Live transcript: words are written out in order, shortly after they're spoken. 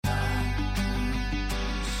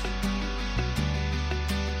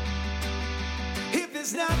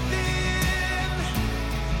There's nothing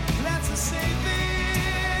that's a safe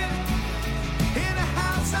in a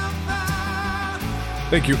house of fire.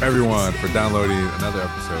 Thank you, everyone, for downloading another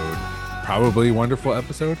episode. Probably wonderful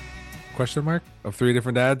episode, question mark, of Three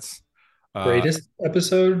Different Dads. Greatest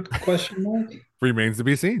episode, question mark? Remains to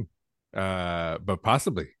be seen. But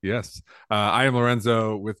possibly, yes. I am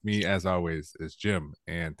Lorenzo. With me, as always, is Jim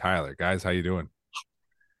and Tyler. Guys, how you doing?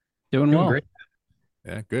 Doing well. Great.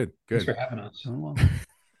 Yeah, good. Thanks for having us. Doing well.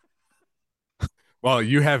 Well,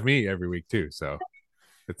 you have me every week too, so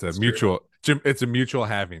it's a That's mutual. Jim, it's a mutual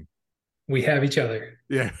having. We have each other.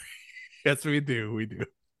 Yeah, yes, we do. We do.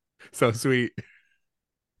 So sweet.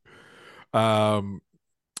 Ty,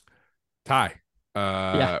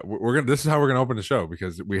 Yeah. we're gonna. This is how we're gonna open the show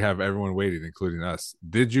because we have everyone waiting, including us.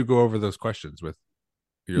 Did you go over those questions with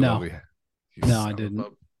your No. lovely? No, I didn't.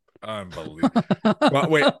 Unbelievable. Well,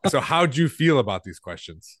 wait. So, how'd you feel about these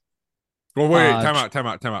questions? Well, wait. Time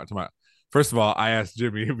out. First of all, I asked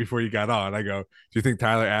Jimmy before you got on. I go, "Do you think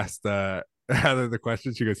Tyler asked Heather the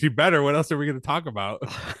question?" She goes, "He better. What else are we going to talk about?"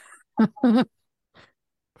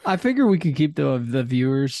 I figure we could keep the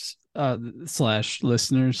viewers /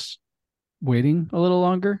 listeners waiting a little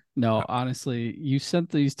longer. No, honestly, you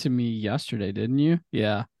sent these to me yesterday, didn't you?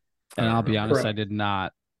 Yeah. And I'll be honest, I did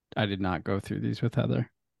not go through these with Heather.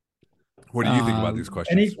 What do you think about these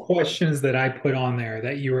questions? Any questions that I put on there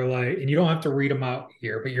that you were like, and you don't have to read them out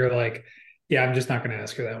here, but you're like, yeah, I'm just not going to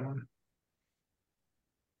ask her that one.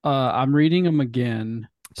 I'm reading them again.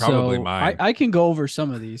 Probably so mine. I can go over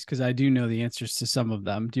some of these because I do know the answers to some of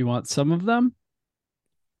them. Do you want some of them?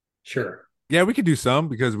 Sure. Yeah, we could do some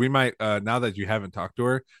because we might. Now that you haven't talked to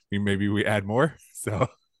her, maybe we add more. So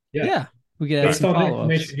Yeah, we could add Based some on the follow-ups.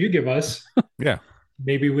 information you give us, yeah.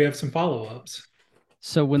 maybe we have some follow-ups.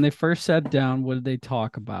 So when they first sat down, what did they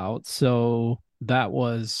talk about? So that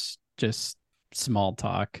was just small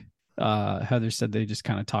talk. Heather said they just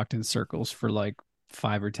kind of talked in circles for like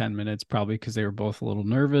 5 or 10 minutes, probably because they were both a little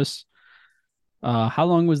nervous. How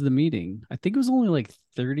long was the meeting? I think it was only like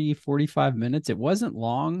 30, 45 minutes. It wasn't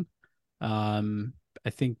long. I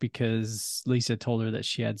think because Lisa told her that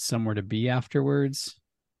she had somewhere to be afterwards.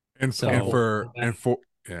 And for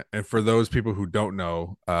those people who don't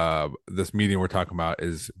know, this meeting we're talking about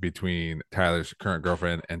is between Tyler's current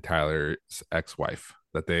girlfriend and Tyler's ex-wife.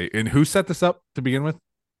 And who set this up to begin with?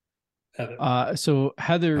 Heather. So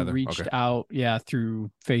Heather reached okay. out,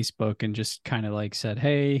 through Facebook and just kind of like said,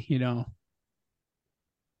 "Hey,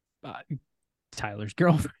 Tyler's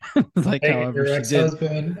girlfriend," like Hey, however your she did.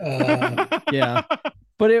 ex-husband. Yeah.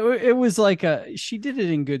 But it was like she did it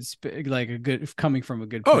in good coming from a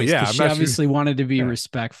good place. Oh yeah, she obviously wanted to be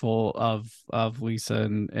respectful of Lisa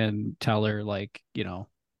and tell her like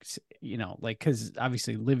because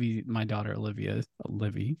obviously Livy, my daughter Olivia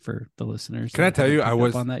for the listeners. Can I tell you, I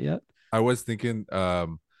was on that yet. I was thinking,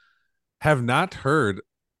 have not heard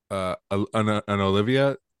an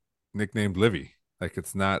Olivia nicknamed Livy. Like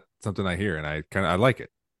it's not something I hear, and I like it.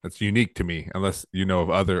 It's unique to me, unless you know of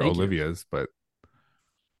other Thank Olivias, but.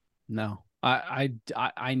 No, I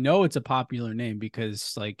know it's a popular name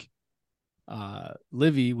because like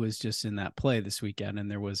Livy was just in that play this weekend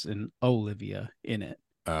and there was an Olivia in it.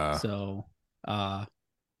 So I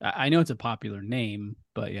know it's a popular name,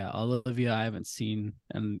 but yeah, Olivia I haven't seen,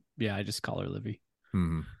 and yeah, I just call her Livy.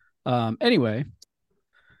 Mm-hmm. Anyway,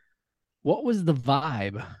 what was the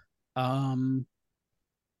vibe?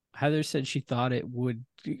 Heather said she thought it went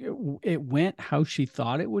how she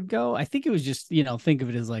thought it would go. I think it was just, think of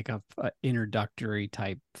it as like a introductory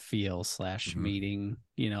type feel / meeting,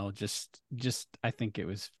 just I think it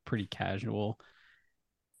was pretty casual.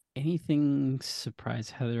 Anything surprise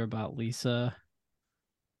Heather about Lisa?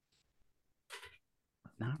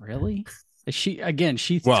 Not really. She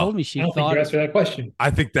told me she I don't thought think you answered that question.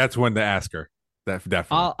 I think that's when to ask her. Definitely.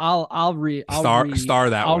 Star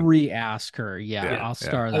that I'll one. re-ask her. Yeah, I'll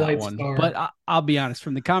star that one. Star. But I'll be honest,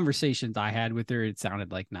 from the conversations I had with her, it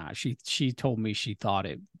sounded like she told me she thought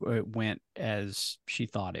it went as she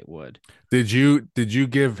thought it would. Did you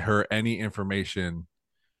give her any information?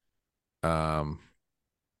 Because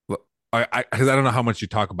I don't know how much you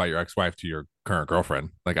talk about your ex-wife to your current girlfriend.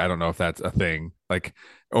 Like, I don't know if that's a thing. Like,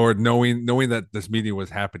 or knowing that this meeting was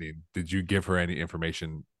happening, did you give her any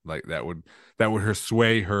information like that would her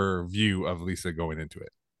sway her view of Lisa going into it?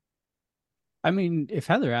 I mean, if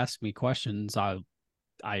Heather asks me questions, I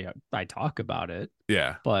talk about it.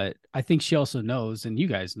 Yeah. But I think she also knows, and you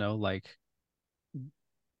guys know, like,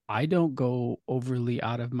 I don't go overly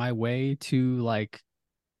out of my way to like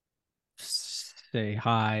say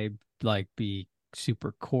hi, like be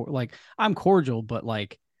super like I'm cordial, but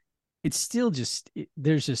like it's still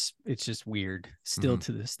it's just weird still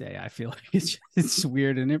to this day. I feel like it's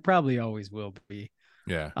weird, and it probably always will be.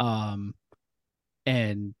 Yeah.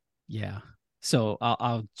 And yeah, so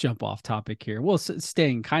I'll jump off topic here. Well,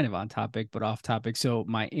 staying kind of on topic, but off topic. So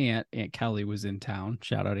my Aunt Kelly was in town.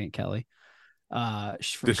 Shout out Aunt Kelly.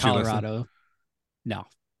 She's from Does she listen? Colorado. No.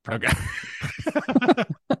 Okay.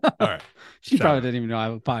 All right. She Shout probably out. didn't even know I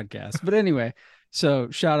have a podcast. But anyway,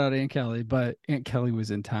 so shout out Aunt Kelly. But Aunt Kelly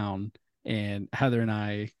was in town, and Heather and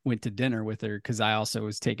I went to dinner with her because I also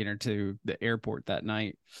was taking her to the airport that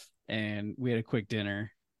night, and we had a quick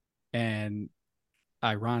dinner. And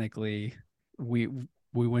ironically, we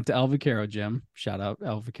went to El Vaquero, Jim. Shout out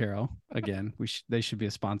El Vaquero again. They should be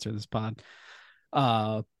a sponsor of this pod.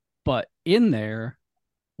 But in there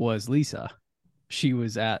was Lisa. She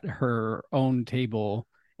was at her own table,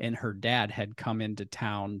 and her dad had come into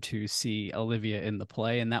town to see Olivia in the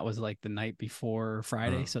play, and that was like the night before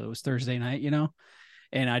Friday, so it was Thursday night,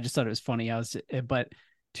 And I just thought it was funny. But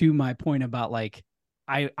to my point about like,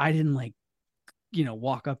 I didn't like,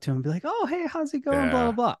 walk up to him and be like, "Oh, hey, how's it going?"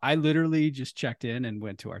 Blah blah blah. I literally just checked in and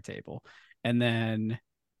went to our table, and then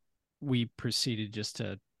we proceeded just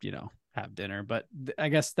to have dinner. But I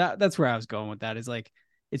guess that's where I was going with that. Is like,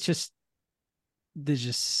 it's just there's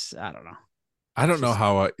just I don't know. I don't know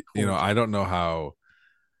how I don't know how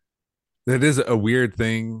that is a weird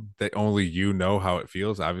thing that only you know how it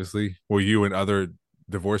feels, obviously. Well, you and other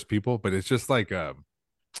divorced people, but it's just like you're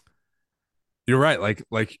right.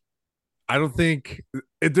 Like I don't think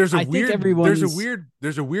there's a weird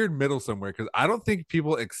middle somewhere, because I don't think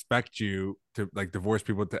people expect you to, like, divorce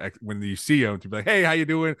people to when you see them to be like, "Hey, how you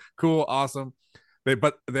doing? Cool, awesome."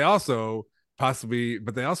 But they also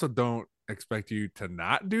don't expect you to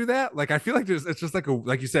not do that. Like, I feel like it's just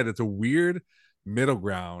like you said, it's a weird middle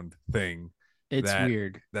ground thing. It's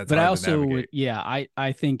weird. That's but hard I to also navigate.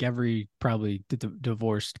 I think every probably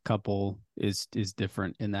divorced couple is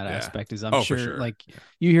different in that aspect. Is I'm for sure, sure. like,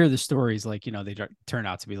 you hear the stories, like, they turn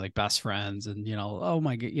out to be like best friends, and oh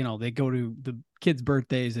my god, they go to the kids'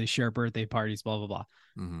 birthdays, they share birthday parties, blah blah blah.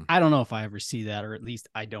 I don't know if I ever see that, or at least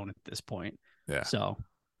I don't at this point. Yeah. So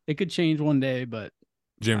it could change one day, but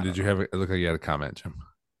Jim, did you have it look like you had a comment, Jim?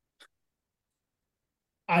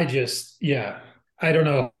 I don't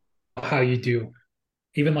know how you do,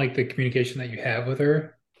 even like the communication that you have with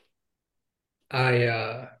her.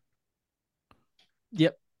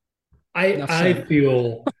 Yep. I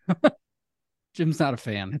feel Jim's not a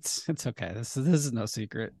fan. It's okay. This is no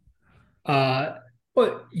secret.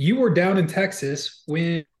 but you were down in Texas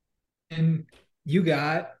when you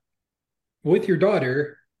got with your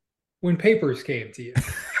daughter when papers came to you.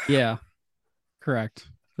 Yeah, correct.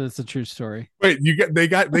 That's a true story. Wait,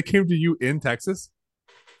 they came to you in Texas?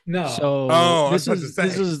 No. So this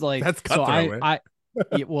was like, that's cutthroat.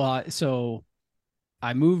 So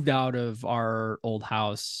I moved out of our old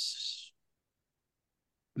house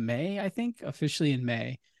May, I think, officially in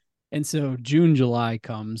May. And so June, July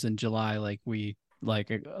comes, and July,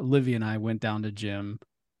 Olivia and I went down to Jim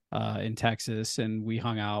in Texas, and we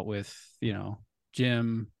hung out with,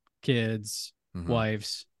 Jim, kids,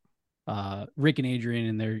 wives, Rick and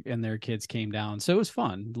Adrian and their kids came down. So it was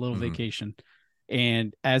fun, a little vacation.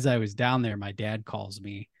 And as I was down there, my dad calls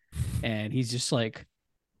me, and he's just like,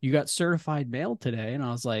 "You got certified mail today?" And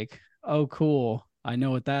I was like, "Oh, cool. I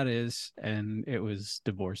know what that is." And it was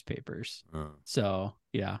divorce papers. So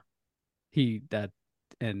yeah,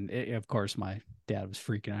 of course my dad was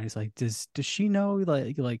freaking out. He's like, does she know,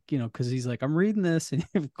 because he's like, "I'm reading this," and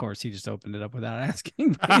of course he just opened it up without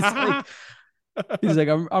asking. He's like,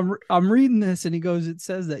 I'm reading this, and he goes, "It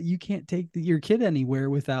says that you can't take your kid anywhere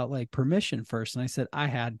without like permission first." And I said, "I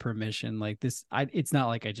had permission. Like this, it's not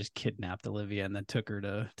like I just kidnapped Olivia and then took her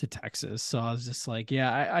to Texas." So I was just like,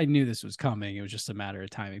 yeah, I knew this was coming. It was just a matter of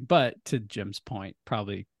timing. But to Jim's point,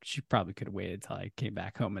 she probably could have waited till I came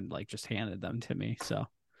back home and like just handed them to me. So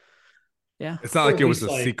yeah, it's not like it was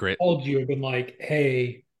a secret. Told you, been like,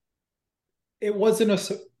 "Hey, it wasn't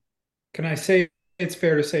a." Can I say it's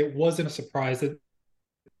fair to say it wasn't a surprise that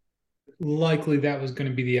likely that was going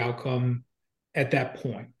to be the outcome at that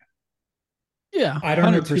point? Yeah, I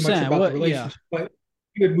don't know too much 100%. about the relationship, but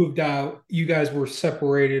you had moved out, you guys were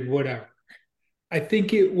separated, whatever. I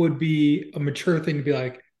think it would be a mature thing to be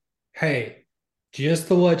like, "Hey, just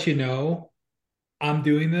to let you know, I'm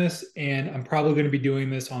doing this, and I'm probably going to be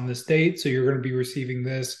doing this on this date. So you're going to be receiving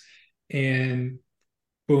this, and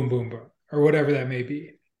boom, boom, boom," or whatever that may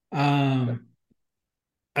be.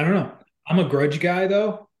 I don't know. I'm a grudge guy,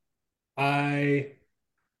 though. I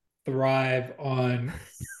thrive on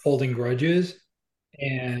holding grudges,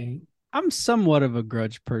 and I'm somewhat of a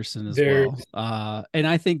grudge person as There's well. And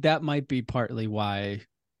I think that might be partly why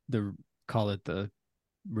the call it the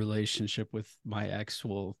relationship with my ex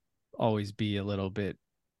will always be a little bit,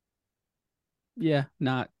 yeah,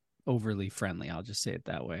 not overly friendly. I'll just say it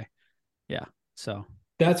that way. Yeah. So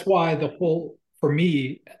that's why for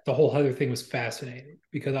me, the whole Heather thing was fascinating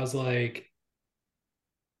because I was like,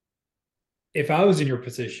 if I was in your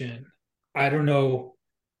position, I don't know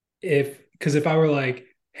because if I were like,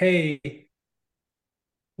 hey,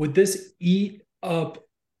 would this eat up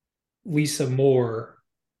Lisa more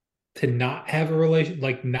to not have a relation,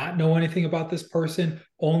 like not know anything about this person,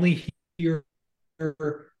 only hear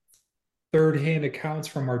third hand accounts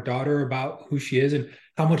from our daughter about who she is and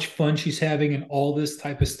how much fun she's having and all this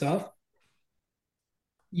type of stuff?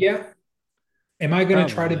 Yeah. Am I going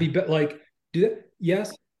to try to probably. like do that?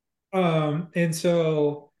 Yes. And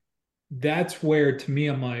so that's where to me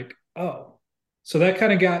I'm like, oh, so that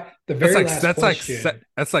kind of got the That's very like last question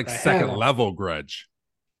that's like I have second on. level grudge.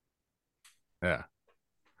 Yeah.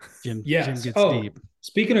 Jim Yes. gets Oh, deep.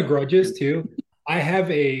 speaking of grudges too, I have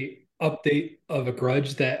a update of a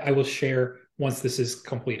grudge that I will share once this is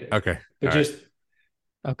completed. Okay. But All right. just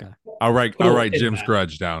Okay. put a I'll little write pin in Jim's that.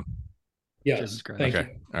 grudge down. Jim's Yes. grudge. Thank Okay.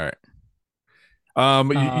 you. All right.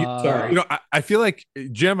 Sorry. I feel like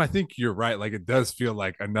Jim, I think you're right. Like it does feel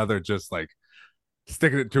like another just like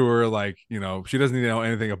sticking it to her, like, she doesn't even know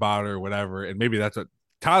anything about her or whatever. And maybe that's what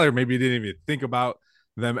Tyler maybe didn't even think about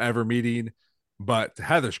them ever meeting. But to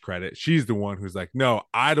Heather's credit, she's the one who's like, no,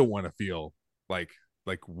 I don't want to feel like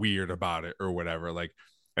weird about it or whatever. Like,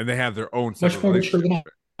 and they have their own Much separate more mature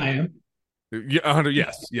relationship. than I am. Yeah, 100.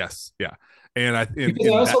 Yeah. Yes, yeah. And Because I in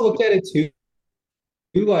that, also looked at it too,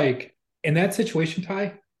 like in that situation,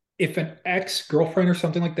 Ty, if an ex-girlfriend or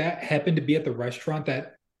something like that happened to be at the restaurant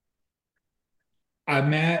that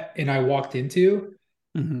I'm at and I walked into,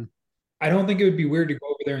 Mm-hmm. I don't think it would be weird to go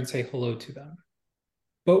over there and say hello to them.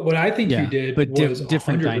 But what I think you Yeah, did but was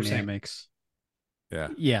different 100%, dynamics. yeah.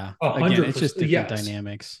 Yeah, again, it's just 100%. different Yes.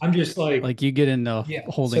 dynamics. I'm just like, Like you get into yeah.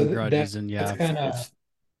 So holding grudges, and that's yeah, kind of, if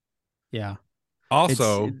yeah, it's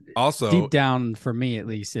Also, deep down for me at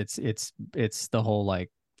least. It's the whole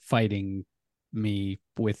like fighting me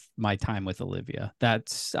with my time with Olivia.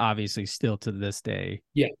 That's obviously still to this day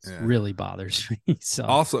yes. yeah. really bothers me. So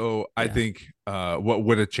Also, I yeah. think what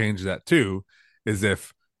would have changed that too is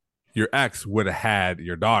if your ex would have had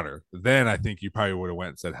your daughter, then I think you probably would have went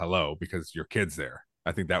and said hello because your kid's there.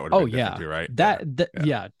 I think that would have Oh been different yeah, too, right? Yeah, yeah.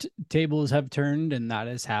 yeah. Tables have turned, and that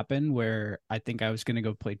has happened. Where I think I was gonna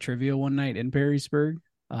go play trivia one night in Perrysburg.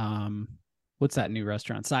 Um, what's that new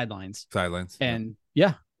restaurant? Sidelines. Silence. And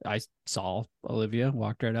yeah, I saw Olivia,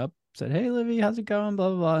 walked right up, said, "Hey, Olivia, how's it going?" Blah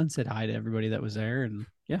blah blah, and said hi to everybody that was there. And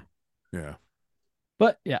yeah, Yeah.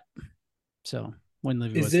 but yeah. So when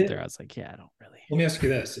Olivia Is wasn't there, it, I was like, yeah, I don't really. let me ask you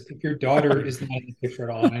this. If your daughter is not in the picture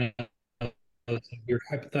at all, and I know it's a weird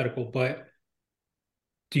hypothetical, but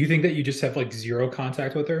do you think that you just have like zero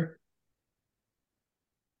contact with her?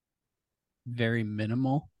 Very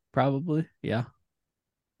minimal, probably. Yeah,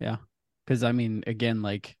 yeah. Because I mean, again,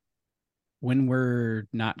 like when we're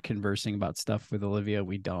not conversing about stuff with Olivia,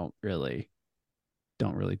 we don't really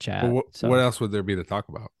But chat. what So else would there be to talk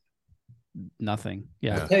about? nothing.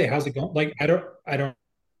 Yeah. Yeah. Hey, how's it going? Like, I don't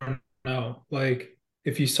know. Like,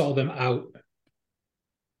 if you saw them out,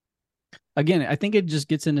 Again, I think it just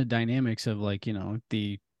gets into dynamics of like,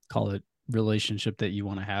 the call it relationship that you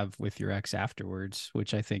want to have with your ex afterwards,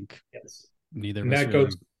 which I think yes. neither of And us that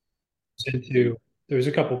goes really. into, there's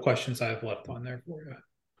a couple questions I have left on there for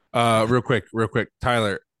you. Real quick.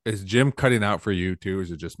 Tyler, is Jim cutting out for you too, or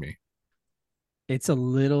is it just me? It's a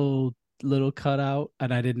little cut out,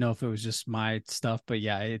 and I didn't know if it was just my stuff, but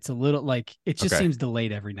yeah, it's a little like it just Okay. seems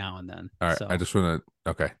delayed every now and then. All right. I So just want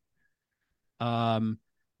to. Okay. um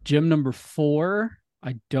gym number 4,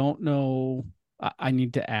 I don't know. I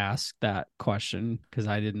need to ask that question because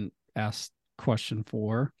I didn't ask question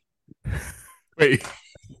 4. Wait.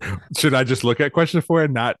 Should I just look at question 4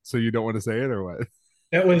 and not so you don't want to say it or what?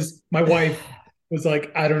 That was my wife was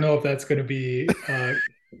like, I don't know if that's going to be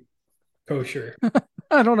kosher.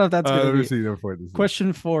 I don't know if that's gonna Let me be see number 4. This is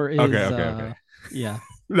question 4 okay. is Okay. yeah.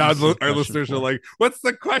 Now This is our question listeners are 4. like, "What's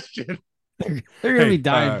the question?" They're gonna Hey, be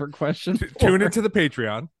dying for question 4. tune into the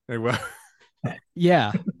Patreon. Hey, well,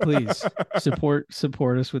 Yeah, please support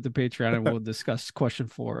us with the Patreon, and we'll discuss question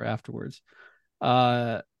 4 afterwards.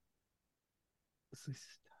 Uh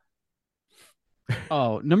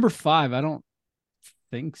oh, number 5. I don't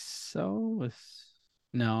think so.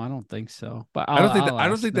 No, I don't think so. But I'll I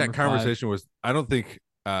don't ask think that number 5. conversation was. I don't think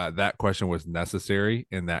that question was necessary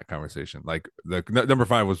in that conversation. Like the number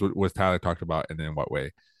 5 was Tyler talked about, and in what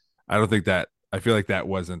way? I don't think that. I feel like that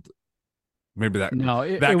wasn't maybe that No,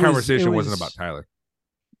 that conversation wasn't about Tyler.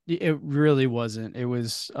 It really wasn't. It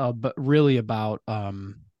was, but really about Olivia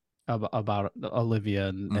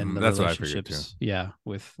and the That's what I figured too. relationships. Yeah,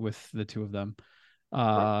 with the two of them.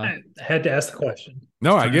 I had to ask the question.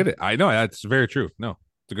 No, I get it. I know that's very true. No,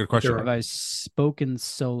 it's a good question. Have I spoken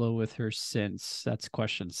solo with her since? That's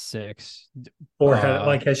question 6. Or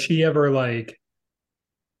has she ever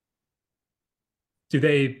do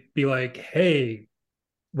they be like, hey,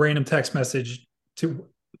 random text message to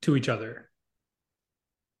each other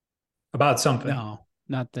about something? No,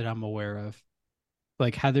 not that I'm aware of.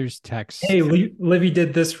 Like Heather's text. Hey, Livy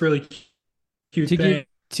did this really cute thing.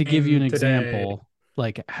 To give you an today. example,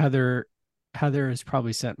 like Heather has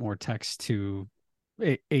probably sent more texts to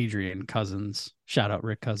Adrian Cousins. Shout out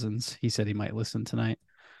Rick Cousins. He said he might listen tonight.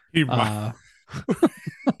 He might.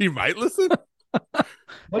 He might listen.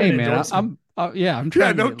 Hey man, I'm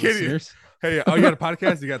trying to get listeners. Hey, you got a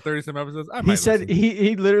podcast? You got 30 some episodes? He said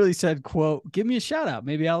he literally said, "quote Give me a shout out,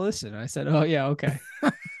 maybe I'll listen." And I said, "Oh yeah, okay,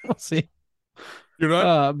 we'll see." You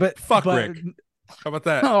know what? Fuck but, Rick. How about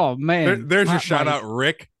that? Oh man, there's your shout out,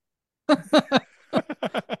 Rick. No,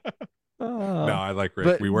 I like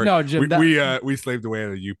Rick. We worked. No, Jim, we slaved away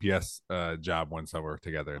at a UPS job one summer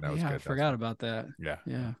together, and that was good. I forgot about that. Yeah.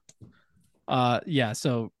 Yeah.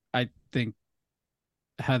 So I think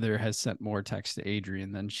Heather has sent more text to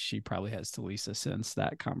Adrian than she probably has to Lisa since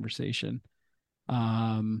that conversation.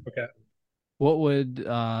 Okay. What would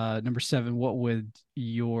number 7? What would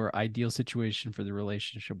your ideal situation for the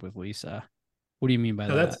relationship with Lisa? What do you mean by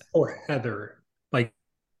that? That's for Heather.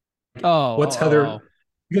 What's Heather?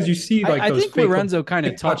 Because you see, I think Lorenzo kind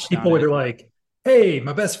of touched people on where they're like, "Hey,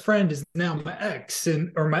 my best friend is now my ex,"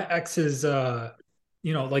 or my ex is, that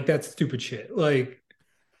stupid shit.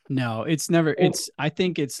 No, it's never. I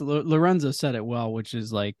think it's Lorenzo said it well, which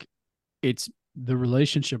is it's the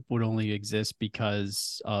relationship would only exist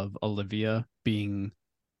because of Olivia being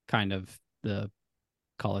kind of the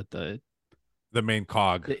main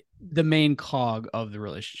cog. The main cog of the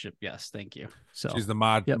relationship. Yes, thank you. So she's the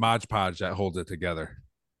Mod Podge that holds it together.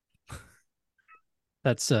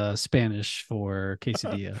 That's Spanish for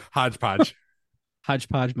quesadilla. Hodgepodge.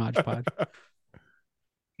 Hodgepodge, Mod Podge.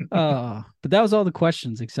 But that was all the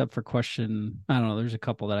questions except for question. I don't know. There's a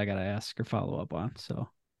couple that I got to ask or follow up on. So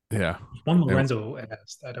yeah, one Lorenzo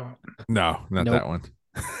asked. I don't. No, not that one.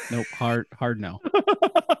 Nope. Hard no.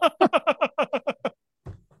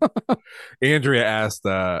 Andrea asked.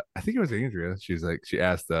 I think it was Andrea. She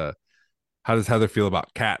asked, "How does Heather feel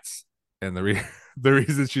about cats?" And the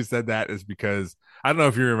reason she said that is because I don't know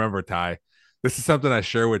if you remember, Ty. This is something I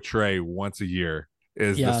share with Trey once a year.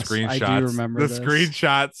 Is the screenshots? I do remember the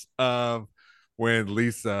screenshots of when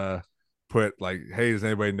Lisa put "Hey, does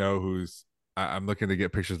anybody know who's? I'm looking to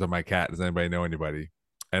get pictures of my cat. Does anybody know anybody?"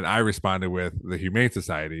 And I responded with the Humane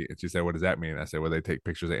Society, and she said, "What does that mean?" I said, "Well, they take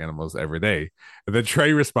pictures of animals every day." And then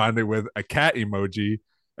Trey responded with a cat emoji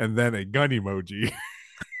and then a gun emoji,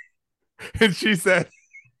 and she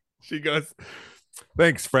goes,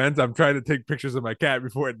 "Thanks, friends. I'm trying to take pictures of my cat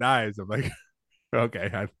before it dies." I'm like, "Okay,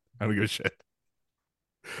 I don't give a shit."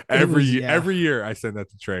 Every year I send that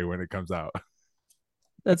to Trey when it comes out.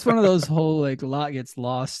 That's one of those whole lot gets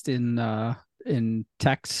lost in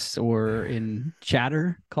text or in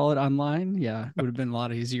chatter, call it online. Yeah, it would have been a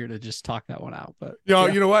lot easier to just talk that one out. But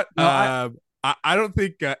you know what? No, I don't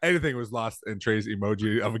think anything was lost in Trey's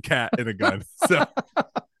emoji of a cat and a gun. So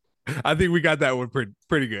I think we got that one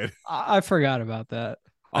pretty good. I forgot about that.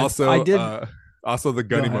 Also, I did. Also, the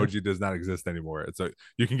gun emoji does not exist anymore. It's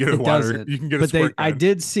you can get a water. Doesn't. You can get a squirt gun. I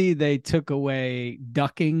did see they took away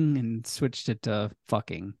ducking and switched it to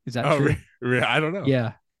fucking. Is that true? I don't know.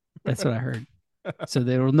 Yeah, that's what I heard. So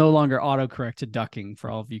they will no longer autocorrect to ducking for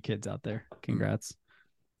all of you kids out there. Congrats.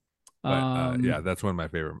 But, yeah, that's one of my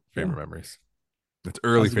favorite memories. It's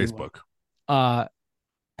early Facebook.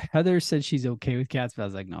 Heather said she's okay with cats, but I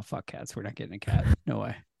was like, no, fuck cats. We're not getting a cat. No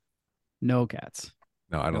way. No cats.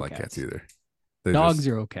 No, I don't like cats either. Dogs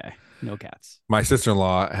are okay. No cats. My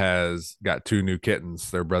sister-in-law has got 2 new kittens.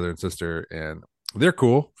 They're brother and sister, and they're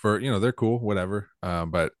cool they're cool, whatever.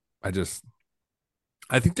 But I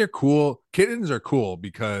think they're cool. Kittens are cool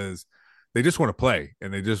because they just want to play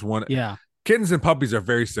and they just want. Yeah. Kittens and puppies are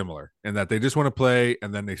very similar in that they just want to play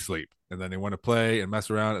and then they sleep, and then they want to play and mess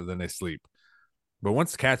around and then they sleep. But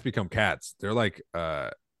once cats become cats, they're like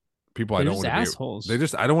people I don't want to be. Assholes.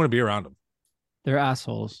 I don't want to be around them. They're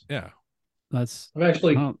assholes. Yeah. I've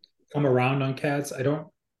actually come around on cats. I don't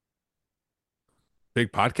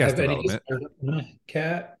big podcast development.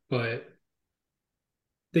 Cat, but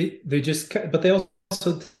they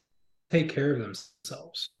also take care of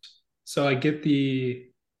themselves. So I get the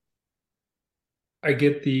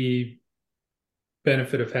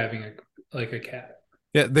benefit of having a cat.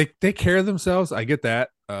 Yeah, they take care of themselves. I get that.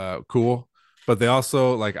 Cool. But they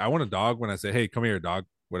also like I want a dog when I say, "Hey, come here, dog,"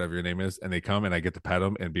 whatever your name is, and they come and I get to pet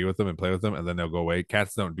them and be with them and play with them, and then they'll go away.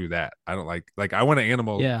 Cats don't do that. I don't like I want an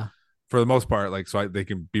animal Yeah, for the most part, like they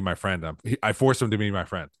can be my friend. I force them to be my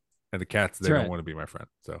friend, and the cats that's they don't right. want to be my friend.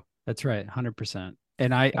 So That's right. 100%.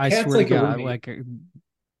 And I A I cat's swear to like a God, roommate.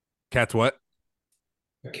 cats, what?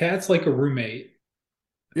 A cat's like a roommate.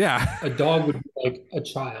 Yeah, A dog would be like a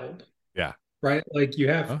child, yeah. right? Like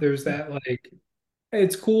Huh? there's that like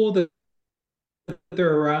it's cool that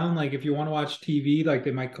they're around. Like if you want to watch TV, like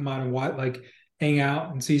they might come out and watch, like hang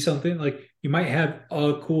out and see something. Like you might have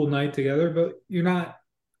a cool night together, but you're not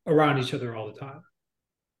around each other all the time.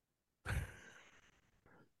 I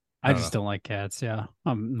I don't just know. don't like cats. Yeah,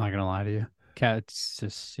 I'm not gonna lie to you. Cats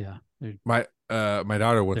just yeah, My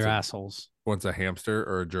daughter they're assholes. wants a hamster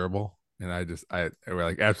or a gerbil, and we're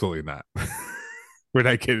like absolutely not. We're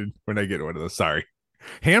not getting one of those. Sorry. It's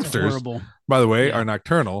Hamsters, horrible. by the way, Yeah, are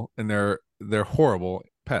nocturnal and they're horrible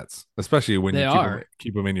pets, especially when you they are.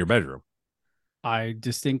 keep them in your bedroom. I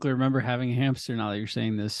distinctly remember having a hamster. Now that you're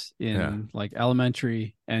saying this, Yeah. in like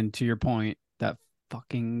elementary, and to your point, that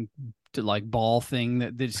fucking like ball thing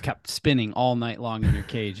that they just kept spinning all night long in your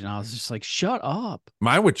cage, and I was just like, "Shut up!"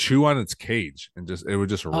 Mine would chew on its cage and it would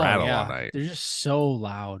just Oh rattle all yeah, night. they're just so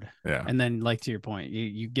loud. Yeah. And then, like to your point,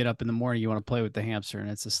 you get up in the morning, you want to play with the hamster, and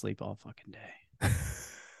it's asleep all fucking day.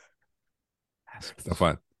 It's no Assholes.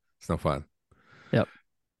 fun. It's no fun. Yep.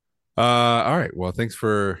 All right. Well, thanks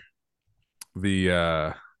for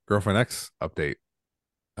the girlfriend X update.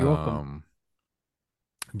 You're welcome.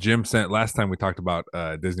 Jim sent last time we talked about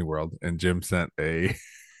Disney World, and Jim sent a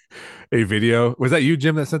a video. Was that you,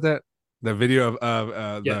 Jim, that sent that? The video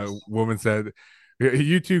of the Yes. woman said,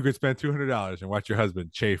 "You too could spend $200 and watch your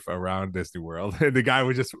husband chafe around Disney World." And the guy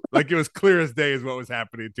was just like, it was clear as day is what was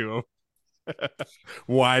happening to him.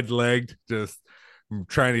 Wide legged, just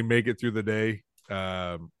trying to make it through the day.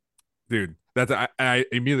 Dude, I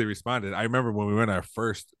immediately responded. I remember when we went on our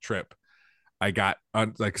first trip, I got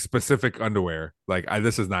like specific underwear. Like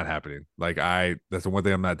this is not happening. Like that's the one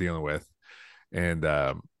thing I'm not dealing with. And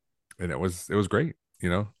it was great.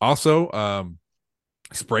 Also,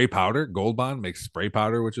 spray powder. Gold Bond makes spray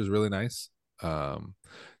powder, which is really nice. Um,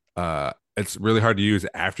 it's really hard to use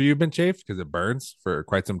after you've been chafed because it burns for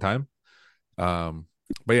quite some time.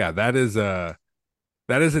 But yeah, that's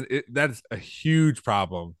a huge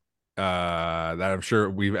problem that I'm sure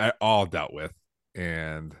we've all dealt with,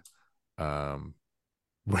 and um,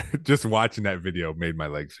 just watching that video made my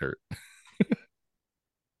legs hurt.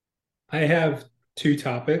 I have two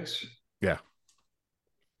topics. Yeah,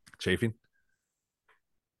 chafing.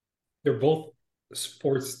 They're both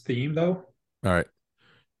sports themed though. All right,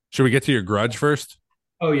 should we get to your grudge first?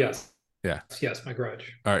 Oh yes. Yeah. Yes, my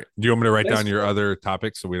grudge. All right. Do you want me to write down Guess your what? other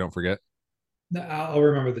topics so we don't forget? No, I'll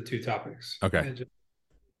remember the two topics. Okay.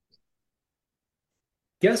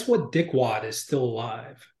 Guess what dickwad is still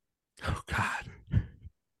alive? Oh God.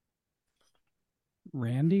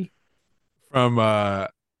 Randy? From high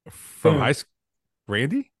Boom. school,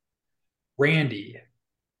 Randy. Randy.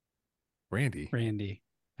 Randy. Randy.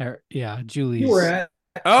 Yeah, You were Julie's. at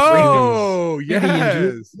Oh Randy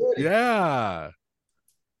and yes, Julie. yeah.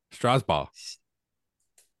 Strasball.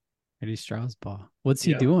 Eddie Strasbaugh. What's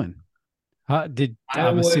he Yeah. doing? I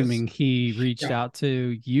I'm was assuming he reached shocked. out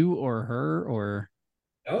to you or her or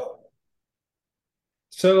No.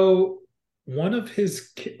 So one of his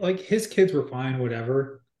kids were fine,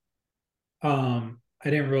 whatever. I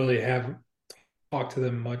didn't really have talked to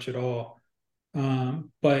them much at all.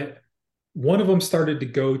 But one of them started to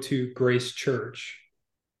go to Grace Church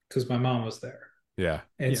because my mom was there. Yeah.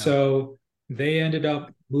 And Yeah. so they ended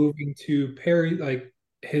up moving to Perry, like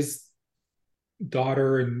his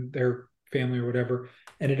daughter and their family or whatever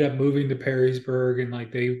ended up moving to Perrysburg, and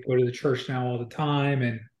like they go to the church now all the time,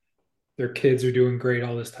 and their kids are doing great,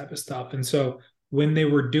 all this type of stuff. And so when they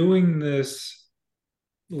were doing this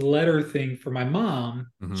letter thing for my mom,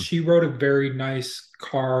 Mhm. she wrote a very nice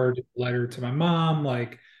card letter to my mom,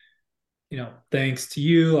 like, thanks to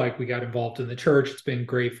you, like we got involved in the church. It's been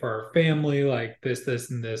great for our family. Like this,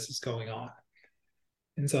 and this is going on.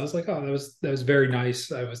 And so I was like, oh, that was very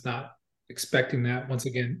nice. I was not expecting that. Once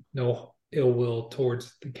again, no ill will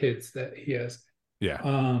towards the kids that he has.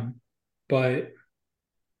 Yeah. But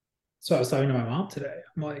so I was talking to my mom today.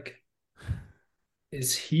 I'm like,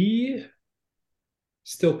 is he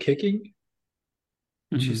still kicking?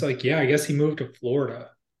 And she's Mhm. like, yeah, I guess he moved to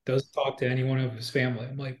Florida. Doesn't talk to anyone of his family.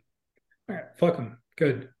 I'm like, all right, fuck him.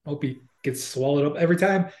 Good. Hope he gets swallowed up every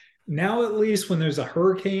time. now at least when there's a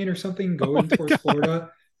hurricane or something Oh going my towards god.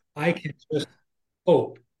 Florida, I can just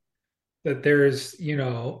hope that there's,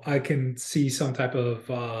 I can see some type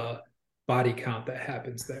of body count that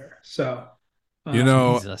happens there. So, You um,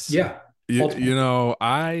 know, Jesus. yeah, you ultimately, know,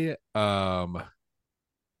 I've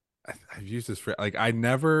used this phrase like I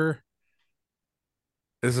never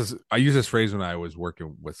this is I used this phrase when I was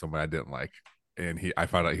working with someone I didn't like, and I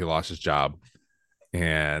found out he lost his job,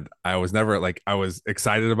 and I was never like I was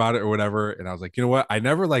excited about it or whatever, and I was like, you know what, I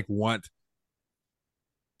never like want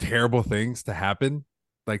terrible things to happen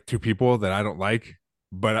like to people that I don't like,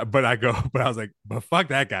 but I go but I was like, but fuck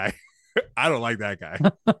that guy. I don't like that guy.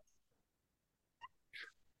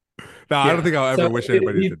 Now I don't yeah. think I'll ever So wish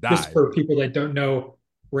anybody to just die. for people that don't know,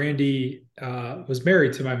 Randy was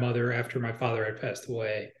married to my mother after my father had passed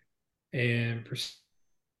away, and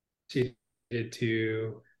proceeded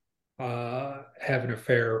to have an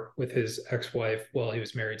affair with his ex-wife while he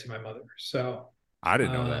was married to my mother. So, I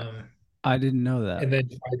didn't know that. um, I didn't know that. and then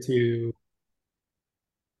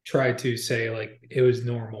try to say like it was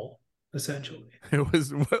normal, essentially. It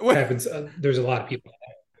was what Happens. There's a lot of people.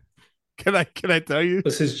 can I tell you?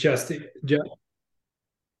 This is just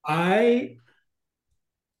I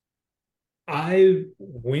I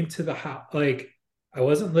went to the house. Like, I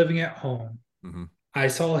wasn't living at home. Mm-hmm. I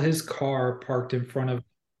saw his car parked in front of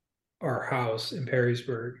our house in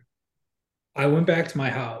Perrysburg. I went back to my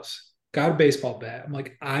house, got a baseball bat. I'm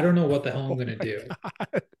like, I don't know what the hell I'm Oh gonna my do,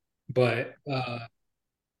 god. but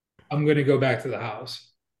I'm gonna go back to the house.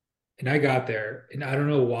 And I got there, and I don't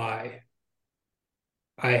know why.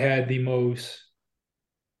 I had the most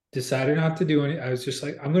decided not to do any. I was just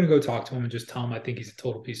like, I'm gonna go talk to him and just tell him I think he's a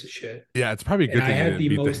total piece of shit. Yeah, it's probably a And good I thing you had didn't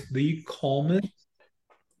beat the the calmest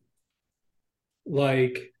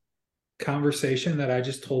like conversation that I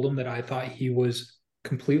just told him that I thought he was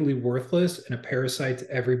completely worthless and a parasite to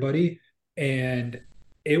everybody. And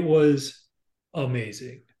it was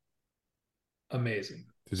amazing. Amazing.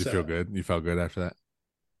 Did you feel So good? You felt good after that?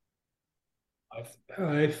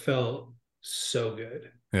 I felt so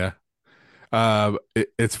good. Yeah.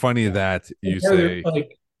 It's funny Yeah. that you Rather, say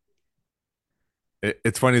like,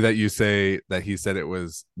 it's funny that you say that he said it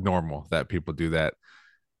was normal that people do that.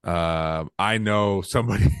 I know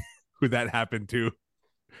somebody who that happened to,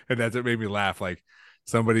 and that's what made me laugh. Like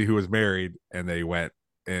somebody who was married and they went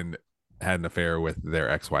and had an affair with their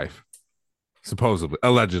ex-wife, supposedly,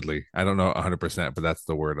 allegedly. I don't know 100%, but that's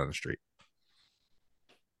the word on the street.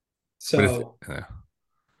 But it's so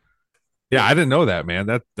yeah, I yeah. didn't know that, man.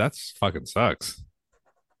 That's fucking sucks.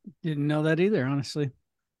 Didn't know that either, honestly.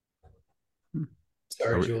 Are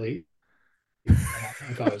Sorry, we, Julie. I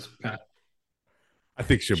thought it was kind of, I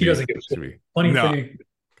think she'll she be doesn't give a she'll shit. be Funny no. thing,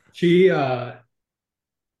 she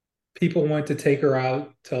people went to take her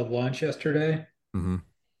out to lunch yesterday, Mm-hmm.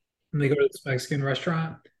 and they go to this Mexican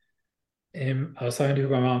restaurant. And I was talking to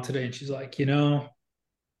my mom today, and she's like,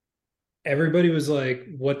 everybody was like,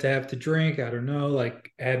 what to have to drink. I don't know.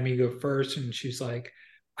 Like, had me go first. And she's like,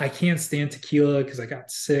 I can't stand tequila because I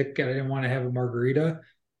got sick. I didn't want to have a margarita,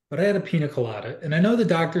 but I had a pina colada. And I know the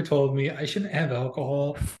doctor told me I shouldn't have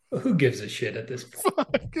alcohol, but who gives a shit at this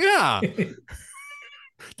Fuck yeah. point?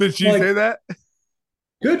 Did she Like, say that?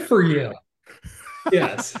 good for you.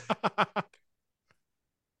 Yes.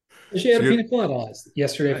 She had She a good. pina colada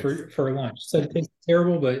yesterday Nice. for lunch. Said it tastes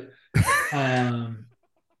terrible, but um,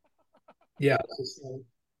 yeah. Just like,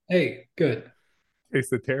 hey, good.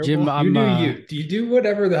 Tasted Jim, terrible. You I'm do you. Do you do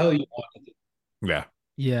whatever the hell you want? Yeah.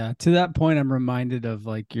 yeah, to that point I'm reminded of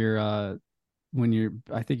like your when your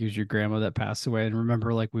I think it was your grandma that passed away, and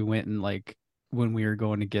remember like we went and like when we were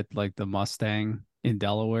going to get like the Mustang in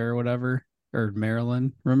Delaware or whatever, or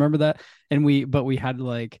Maryland. Remember that? And we had to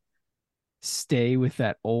like stay with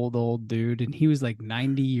that old dude, and he was like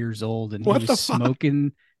 90 years old, and What the fuck?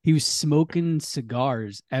 he was smoking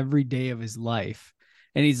cigars every day of his life.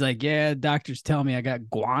 And he's like, yeah, doctors tell me I got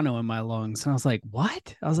guano in my lungs. And I was like,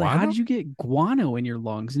 what? I was like, how did Guano? you get guano in your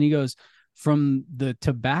lungs? And he goes, from the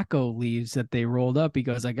tobacco leaves that they rolled up. He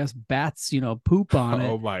goes, I guess bats, poop on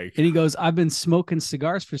Oh it. my. And he goes, I've been smoking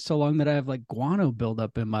cigars for so long that I have like guano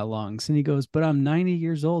buildup in my lungs. And he goes, but I'm 90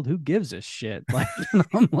 years old. Who gives a shit? Like, and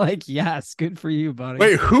I'm like, yes, good for you, buddy.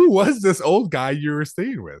 Wait, who was this old guy you were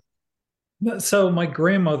staying with? So my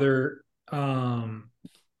grandmother, um,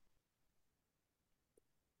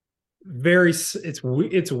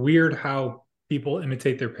 it's weird how people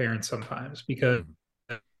imitate their parents sometimes because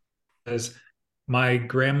Mhm. my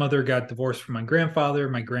grandmother got divorced from my grandfather.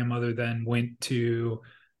 My grandmother then went to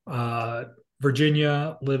uh,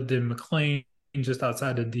 Virginia, lived in McLean, just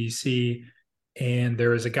outside of DC, and there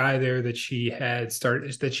was a guy there that she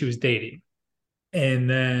was dating. And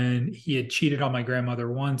then he had cheated on my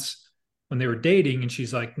grandmother once when they were dating, and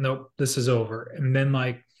she's like, nope, this is over. And then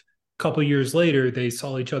like a couple years later, they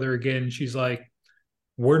saw each other again. And she's like,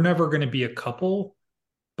 we're never going to be a couple,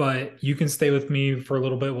 but you can stay with me for a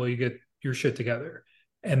little bit while you get your shit together.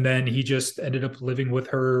 And then he just ended up living with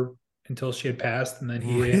her until she had passed, and then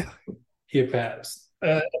Really? he had passed.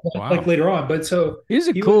 Like Wow. later on, but so He's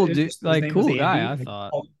a he cool was dude, just his like name was cool Andy. guy, I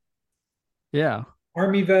thought. Yeah.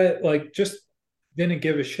 Army vet, like just didn't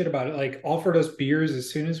give a shit about it. Like offered us beers as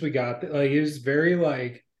soon as we got like it was very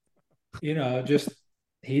like, just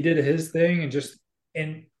he did his thing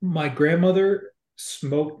and my grandmother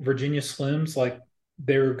smoked Virginia Slims like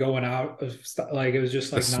they were going out of like it was just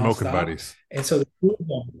The like smoking nonstop. buddies. And so the two of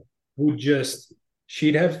them would just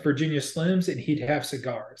she'd have Virginia Slims and he'd have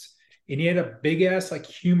cigars. And he had a big ass like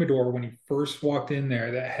humidor when he first walked in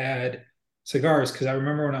there that had cigars. Cause I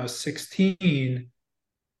remember when I was 16,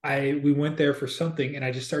 we went there for something and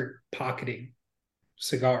I just started pocketing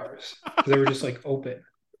cigars because they were just like open.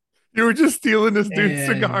 You were just stealing this dude's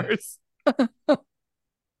And cigars.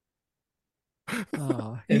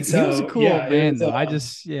 Oh, and he was a so cool yeah, old it man was though.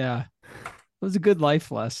 It was a good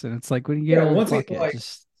life lesson. It's like when you get yeah, old, once it fuck it, like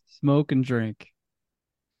just smoke and drink.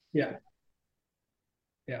 yeah,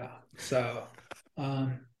 yeah. So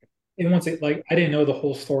um and once it like I didn't know the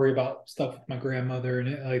whole story about stuff with my grandmother and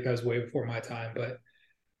it like that was way before my time, but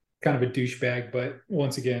kind of a douchebag. But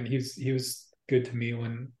once again, he was good to me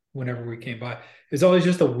whenever we came by. It's always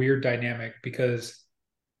just a weird dynamic because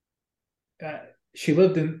uh,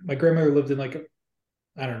 my grandmother lived in like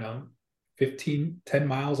I don't know, 10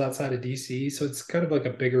 miles outside of DC. So it's kind of like a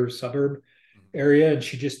bigger suburb area. And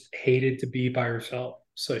she just hated to be by herself.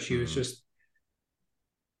 So she was Mhm. just,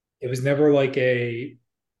 it was never like a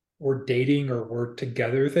we're dating or we're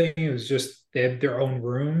together thing. It was just they had their own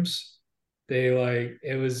rooms. They like,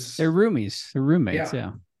 it was, They're roomies. They're roommates.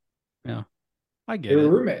 yeah, Yeah. Yeah. I they get were it.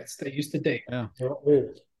 roommates. They used to date. Yeah. They were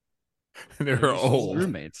old. They They were used to Just old. date.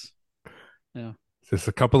 roommates. Yeah. Just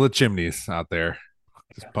a couple of chimneys out there,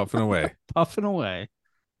 just puffing away. Puffing away.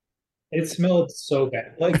 It smelled so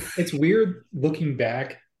bad. Like it's weird looking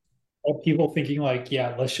back at people thinking like,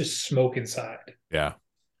 yeah, let's just smoke inside. Yeah.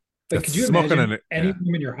 Like, It's could you smoking imagine in it. any Yeah.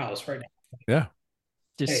 room in your house right now? Yeah.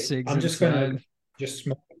 Just Hey, cigs I'm just gonna inside. just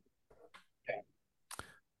smoke. Yeah.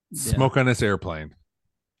 Smoke on this airplane.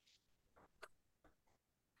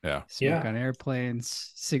 Yeah. Smoke Yeah. on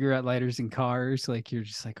airplanes, cigarette lighters in cars. Like you're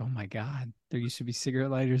just like, oh my God, there used to be cigarette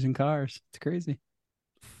lighters in cars. It's crazy.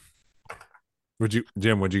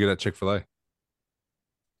 Jim, would you get at Chick-fil-A?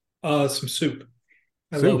 Some soup.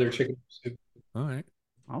 I love Soup. their chicken soup. All right.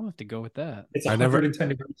 I'll have to go with that. It's I never 110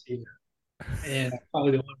 degrees here. And I'm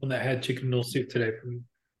probably the only one that had chicken noodle soup today from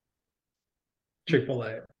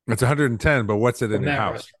Chick-fil-A. it's 110, but what's it in From your that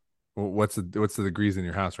house? restaurant. What's the degrees in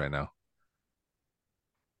your house right now?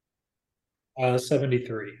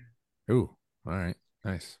 73. Ooh. All right.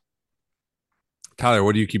 Nice. Tyler,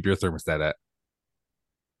 what do you keep your thermostat at?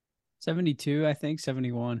 72, I think,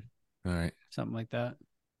 71, All right. something like that.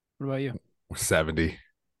 What about you? 70. We're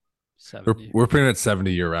 70. we're pretty much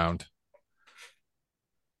 70 year round.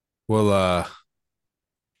 We'll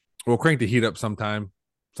we'll crank the heat up sometimes,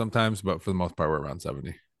 but for the most part we're around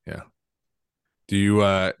 70. Yeah. Do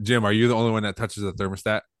you Jim, are you the only one that touches the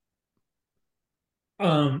thermostat?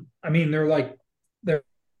 I mean, they're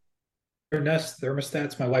Nest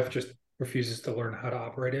thermostats. My wife just refuses to learn how to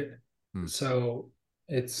operate it. Hmm. So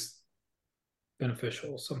it's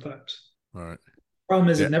beneficial sometimes. All right. Problem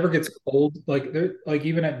is Yeah. it never gets cold. Like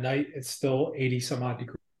even at night, it's still 80 some odd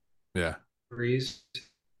Yeah. degrees.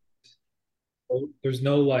 So there's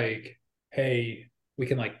no like, hey, we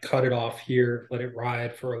can like cut it off here, let it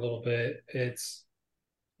ride for a little bit. It's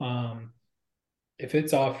um if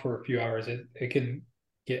it's off for a few hours, it can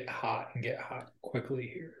get hot quickly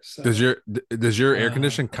here. Does So your air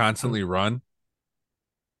condition I'm constantly run?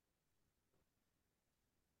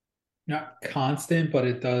 not constant, but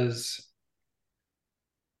it does.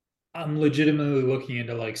 I'm legitimately looking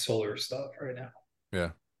into like solar stuff right now.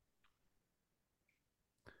 Yeah.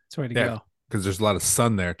 That's the way to Yeah. go. Because there's a lot of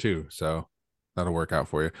sun there too. So that'll work out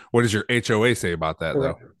for you. What does your HOA say about that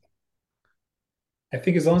though? Correct. I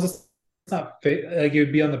think as long as it's not like it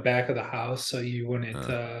would be on the back of the house, so you wouldn't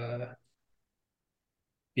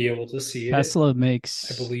be able to see it, Tesla I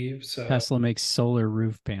makes believe. So, Tesla makes solar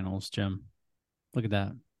roof panels, Jim. Look at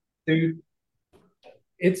that. dude,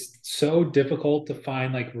 it's so difficult to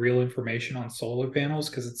find like real information on solar panels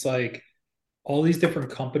because it's like all these different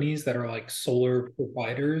companies that are like solar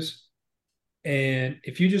providers. And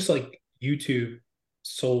if you just like YouTube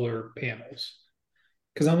solar panels,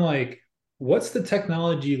 because I'm like, what's the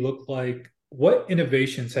technology look like what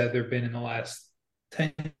innovations have there been in the last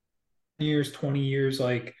 10 years, 20 years?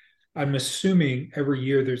 Like, I'm assuming every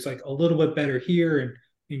year there's like a little bit better here and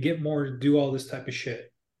you get more to do all this type of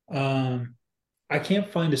shit. Um, I can't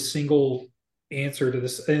find a single answer to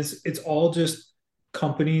this. It's all just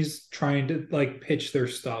companies trying to like pitch their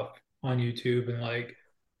stuff on YouTube and like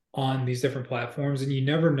on these different platforms. And you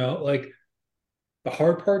never know. Like, the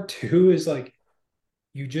hard part too is like,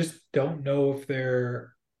 you just don't know if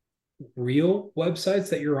they're real websites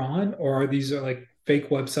that you're on, or are these are like fake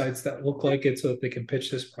websites that look like it so that they can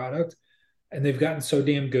pitch this product. And they've gotten so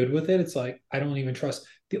damn good with it. It's like I don't even trust.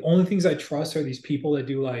 The only things I trust are these people that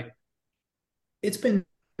do like it's been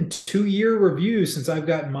 2 year reviews since I've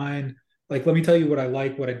gotten mine. Like, let me tell you what I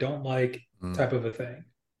like, what I don't like, Mm. type of a thing.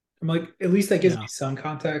 I'm like, at least that gives Yeah. me some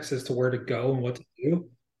context as to where to go and what to do.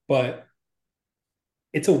 But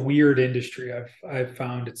it's a weird industry. I've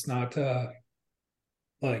found it's not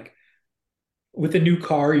like with a new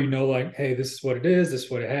car, like, hey, this is what it is, this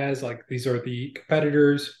is what it has. Like, these are the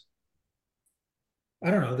competitors. I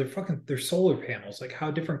don't know. They're solar panels. Like, how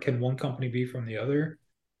different can one company be from the other?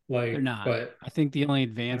 They're Like, not. but I think the only I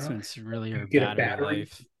don't know. advancements really You are get a battery battery.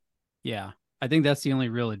 life. Yeah. I think that's the only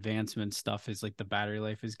real advancement stuff is like the battery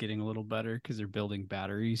life is getting a little better because they're building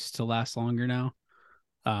batteries to last longer now.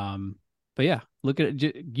 But yeah, look at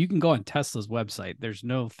it. You can go on Tesla's website. There's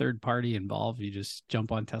no third party involved. You just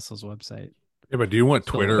jump on Tesla's website. Yeah, but do you want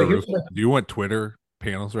So Twitter But roof? here's what Do you want Twitter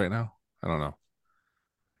panels right now? I don't know.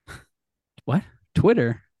 what?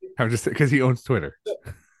 Twitter? I'm just because he owns Twitter.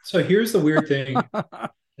 so here's the weird thing.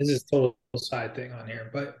 This is a total side thing on here,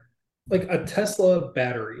 but like a Tesla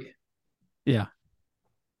battery. Yeah.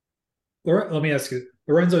 Let me ask you,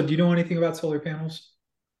 Lorenzo, do you know anything about solar panels?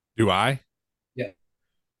 Do I? Yeah.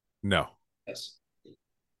 No. Yes.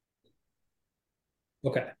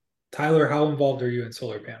 Okay. Tyler, how involved are you in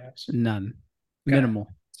solar panels? None. Okay. Minimal.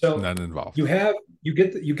 So None involved. you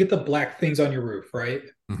get the black things on your roof, right?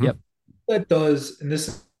 Mhm. Yep. That does, and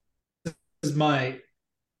this is my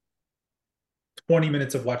 20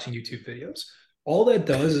 minutes of watching YouTube videos. All that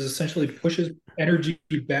does is essentially pushes energy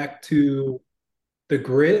back to the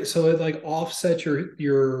grid, so it like offsets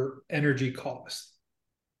your energy cost.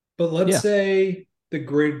 But let's Yeah. say the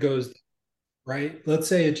grid goes, right? Let's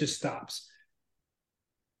say it just stops.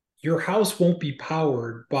 Your house won't be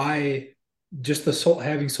powered by just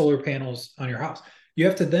having solar panels on your house. You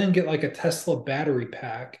have to then get like a Tesla battery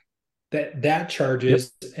pack that Yep.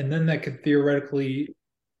 charges, and then that could theoretically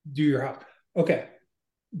do your house. Okay,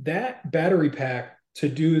 that battery pack to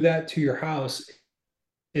do that to your house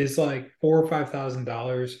is like $4,000 or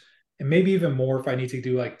 $5,000, and maybe even more if I need to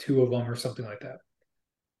do like two of them or something like that.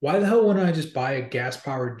 Why the hell wouldn't I just buy a gas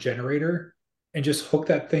powered generator and just hook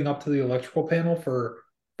that thing up to the electrical panel for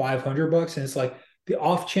 $500? And it's like the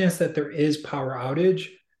off chance that there is power outage,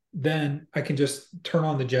 then I can just turn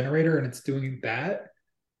on the generator and it's doing that.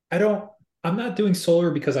 I don't, I'm not doing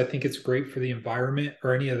solar because I think it's great for the environment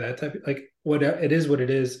or any of that type of like what it is, what it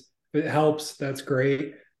is. If it helps, that's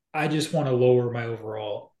great. I just want to lower my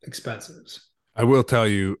overall expenses. I will tell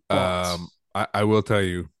you. Thoughts? I will tell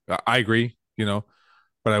you. I agree.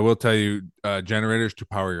 But I will tell you, generators to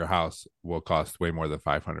power your house will cost way more than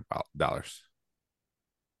 $500.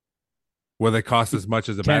 Will they cost as much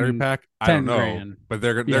as a battery 10, pack? I don't 10 know, grand. but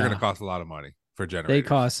they're going to Yeah. cost a lot of money for They generators.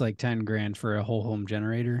 cost like 10 grand for a whole home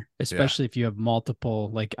generator, Yeah, especially if you have multiple.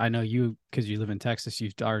 Like, I know you, because you live in Texas,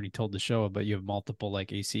 you've already told the show, but you have multiple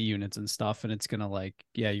like AC units and stuff. And it's going to like,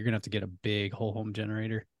 yeah, you're going to have to get a big whole home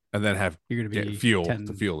generator. and then have You're going to get be fuel to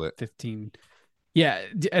 10, fuel it. 15. Yeah.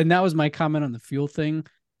 And that was my comment on the fuel thing.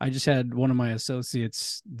 I just had one of my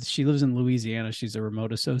associates, she lives in Louisiana. She's a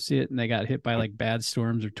remote associate, and they got hit by like bad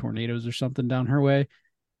storms or tornadoes or something down her way.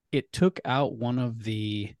 It took out one of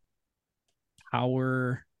the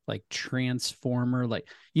power like transformer, like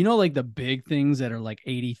like the big things that are like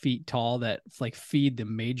 80 feet tall that like feed the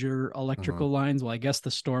major Mhm. electrical lines. Well, I guess the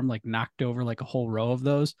storm like knocked over like a whole row of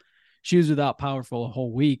those. She was without power for a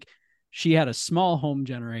whole week. She had a small home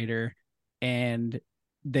generator, and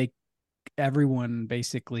they everyone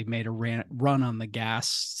basically made a run on the gas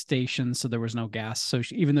station, so there was no gas. So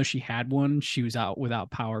even though she had one, she was out without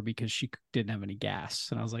power because she didn't have any gas.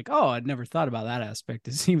 And I was like, oh, I'd never thought about that aspect.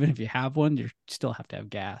 Is even if you have one, you still have to have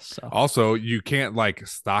gas. So Also, you can't like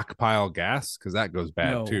stockpile gas because that goes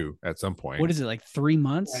bad no, too at some point. what is it, like 3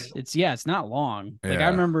 months? Right. It's not long. Like I Yeah.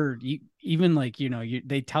 remember even like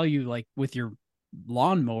they tell you like with your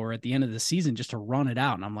lawnmower at the end of the season just to run it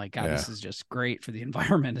out, and I'm like, God, Yeah. this is just great for the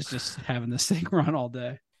environment. It's just having this thing run all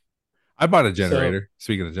day. I bought a So, generator.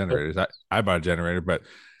 Speaking of generators, I bought a generator, but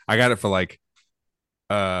I got it for like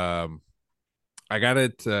um I got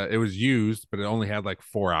it. It was used, but it only had like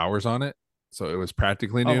 4 hours on it, so it was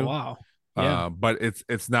practically Oh new. wow. Yeah. But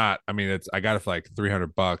it's not. I mean, it's I got it for like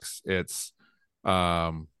 $300.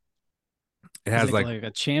 Um, it Is has it like like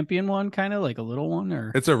a champion one, kind of like a little one,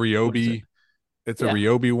 or it's a what is it? Ryobi. It's a Yeah.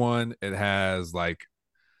 Ryobi one. It has like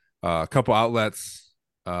a couple outlets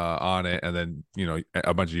on it, and then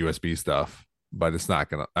a bunch of USB stuff. But it's not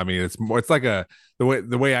gonna. I mean, it's more. It's like the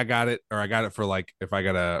way I got it, or I got it for like if I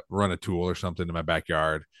gotta run a tool or something in my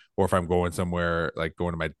backyard, or if I'm going somewhere like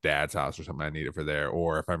going to my dad's house or something, I need it for there,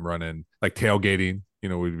 or if I'm running like tailgating,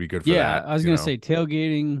 would be good for Yeah, that. I was gonna say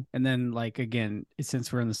tailgating, and then like again,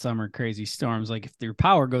 since we're in the summer, crazy storms. Like if your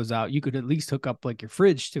power goes out, you could at least hook up like your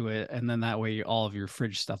fridge to it, and then that way all of your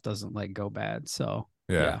fridge stuff doesn't like go bad. So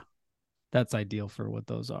Yeah, yeah, that's ideal for what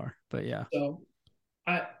those are. But yeah, So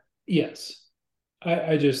I yes.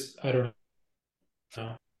 I don't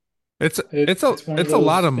know. it's it's a It's one of it's a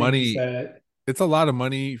lot those of things money. that It's a lot of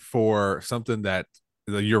money for something that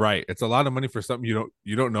you're right. It's a lot of money for something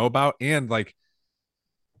you don't know about, and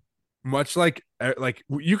much like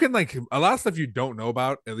you can like a lot of stuff you don't know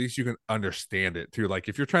about, at least you can understand it too. Like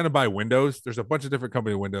if you're trying to buy windows, there's a bunch of different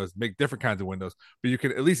company windows, make different kinds of windows, but you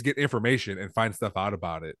can at least get information and find stuff out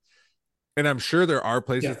about it. And I'm sure there are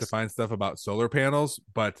places to yes. find stuff about solar panels,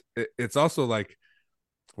 but it's also like,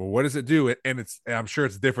 well, what does it do? And I'm sure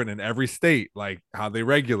it's different in every state, like how they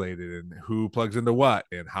regulate it and who plugs into what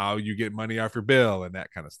and how you get money off your bill and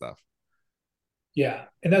that kind of stuff. Yeah.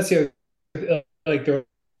 And that's the other, like they're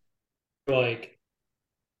like,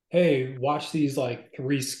 hey, watch these like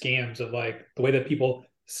three scams of like the way that people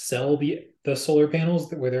sell the solar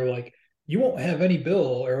panels where they're like, you won't have any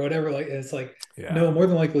bill or whatever. Like it's like, Yeah. no, more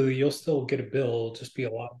than likely you'll still get a bill, just be a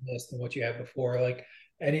lot less than what you had before. Like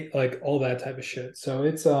any like all that type of shit. So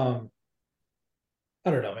it's I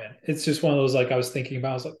don't know, man. It's just one of those like I was thinking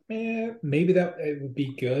about, I was like, man, maybe that it would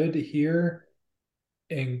be good here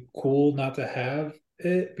and cool not to have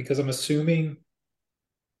it because I'm assuming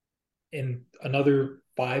in another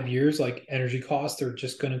 5 years, like energy costs are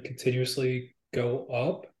just going to continuously go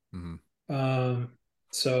up. Mm-hmm.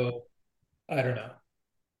 So I don't know,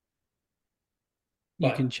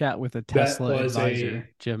 you can but chat with a that Tesla was advisor, a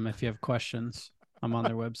Jim, if you have questions. I'm on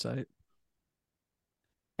their website.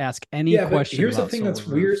 Ask any yeah. But question here's the about thing solar that's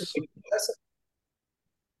weird. roofs. Like,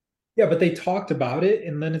 yeah, but they talked about it,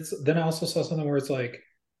 and then I also saw something where it's like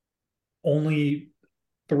only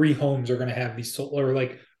three homes are going to have these solar,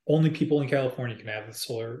 like only people in California can have the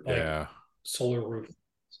solar, like Yeah. solar roof.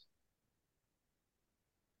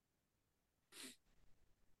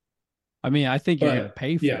 I mean, I think you're gonna But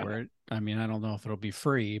pay yeah, for it. I mean, I don't know if it'll be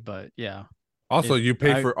free, but yeah, Also, it. you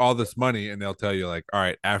pay I for all this money, and they'll tell you like, all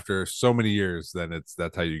right, after so many years, then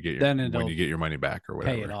that's how you get then when you it'll get your money back or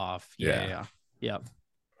pay it whatever. off. Yeah, Yeah. yeah, yeah.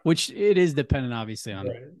 Which it is dependent, obviously, on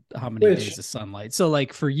right. how many Which days of sunlight. So,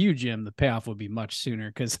 like for you, Jim, the payoff would be much sooner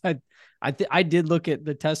because I did look at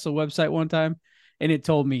the Tesla website one time, and it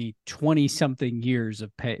told me 20 something years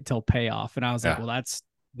of pay till payoff, and I was like, Yeah. well, that's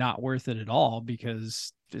not worth it at all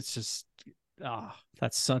because it's just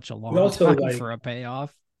that's such a we long also time like for a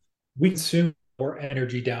payoff. we consume more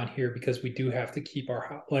energy down here because we do have to keep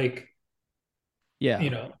our like Yeah,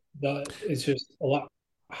 it's just a lot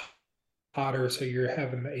hotter, so you're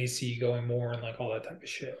having the AC going more and like all that type of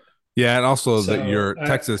shit. Yeah, and also that So your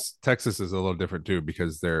Texas is a little different too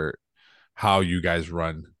because they're how you guys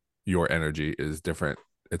run your energy is different.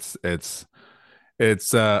 It's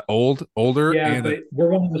older yeah, and but we're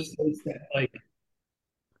one of the states that like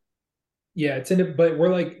yeah, it's in it, but we're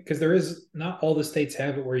like because there is not all the states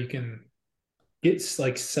have it where you can get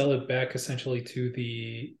like sell it back essentially to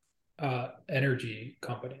the energy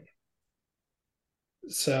company.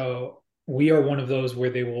 So we are one of those where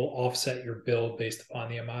they will offset your bill based upon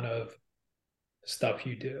the amount of stuff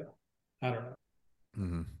you do. I don't know.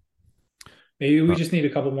 Mhm. Maybe we Uh, just need a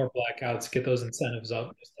couple more blackouts, get those incentives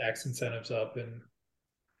up, just tax incentives up, and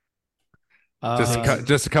just make some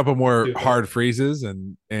just a couple more do hard better. freezes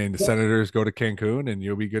and the Yeah, senators go to Cancun and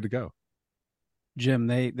you'll be good to go. Jim,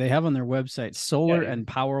 they have on their website solar yeah, and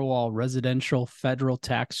Powerwall residential federal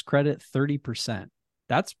tax credit 30%.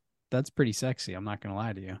 That's that's pretty sexy. I'm not gonna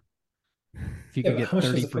lie to you. If you yeah. could But get how much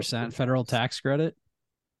does it put? 30% federal tax credit,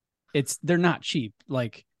 they're not cheap.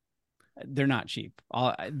 Like they're not cheap.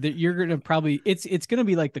 You're gonna probably it's gonna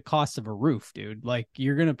be like the cost of a roof, dude. Like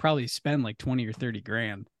you're gonna probably spend like 20 or 30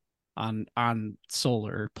 grand on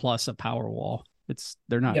solar plus a power wall.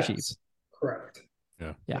 They're not cheap. Yes, correct.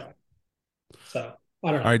 Yeah. Yeah. Yeah. So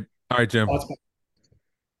I don't All know. right. All right, Jim. Thoughts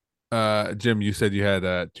about Jim, you said you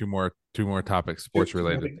had two more topics sports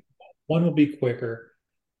related. one will be quicker.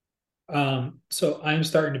 So I'm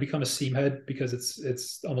starting to become a seamhead because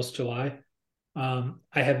it's almost July. I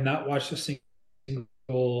have not watched a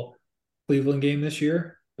single Cleveland game this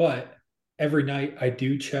year, but every night I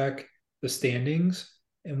do check the standings,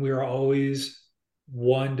 and we are always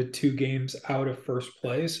 1 to 2 games out of first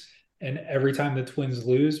place. And every time the Twins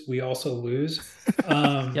lose, we also lose.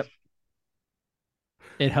 Yep.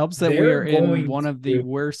 It helps that we They're are in going one of the to.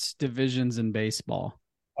 worst divisions in baseball.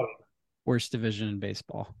 Oh, Worst division in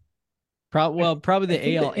baseball. I, Probably I the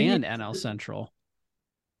think AL the and Indians. NL Central.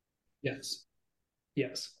 Yes,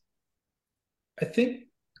 yes. I think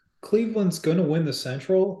Cleveland's going to win the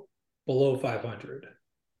Central below 500.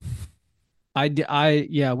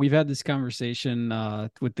 Yeah, we've had this conversation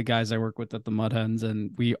with the guys I work with at the Mud Hens,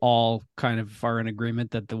 and we all kind of are in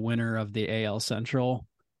agreement that the winner of the AL Central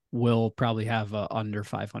will probably have a under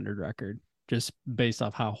 500 record, just based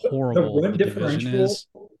off how The horrible run the division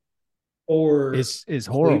differential or is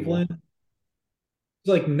horrible. Cleveland is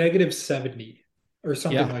like -70 or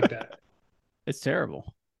something Yeah, like that. it's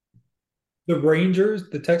terrible.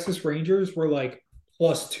 The Texas Rangers were like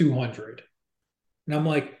plus 200. And I'm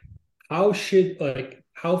like, how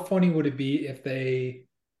funny would it be if they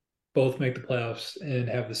both make the playoffs and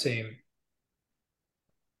have the same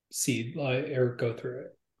seed or go through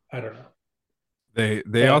it? I don't know. They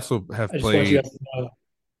But also have I just want you played guys to know.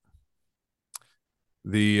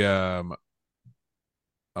 the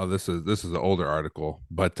oh, this is an older article,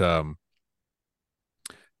 but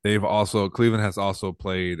they've also Cleveland has also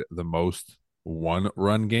played the most one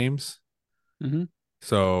run games. Hmm.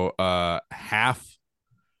 So half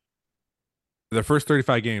the first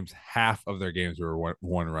 35 games, half of their games were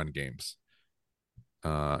one run games.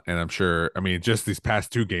 And I'm sure, I mean, just these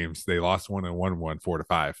past two games, they lost one and won one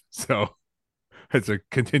 4-5. So it's a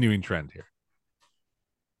continuing trend here.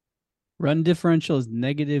 Run differential is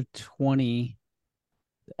 -20.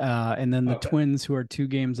 And then the Okay. Twins, who are 2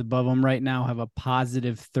 games above them right now, have a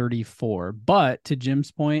positive 34. But to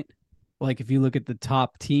Jim's point, like if you look at the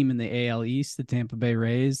top team in the AL East, the Tampa Bay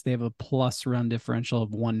Rays, they have a plus run differential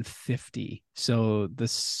of 150. So the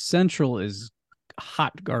Central is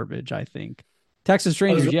hot garbage, I think. Texas I was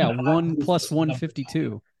Rangers, yeah, really not one to lose plus this number.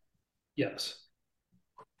 152. Yes.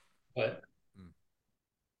 But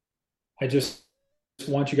I just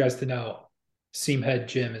want you guys to know Seamhead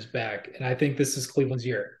Jim is back. And I think this is Cleveland's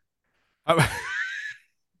year. How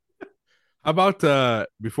about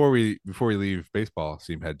before we leave baseball,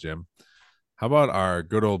 Seamhead Jim? How about our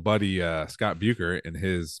good old buddy Scott Bucher and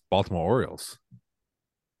his Baltimore Orioles?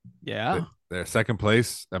 Yeah, They're second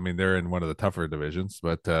place. I mean, they're in one of the tougher divisions,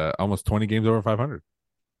 but almost 20 games over 500.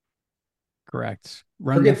 correct.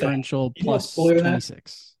 Run Forget that. differential You know what's plus cooler than that?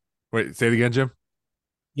 26. Wait, say it again, Jim.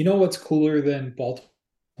 You know what's cooler than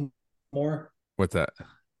Baltimore? What's that?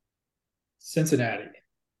 Cincinnati.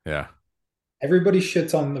 Yeah. Everybody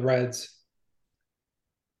shits on the Reds,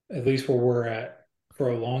 at least where we're at, for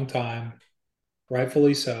a long time,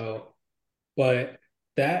 rightfully so. But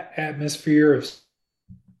that atmosphere of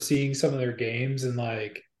seeing some of their games and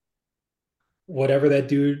like whatever that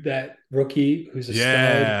dude, that rookie who's a stud,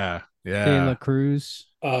 Yeah. De La Yeah. Cruz.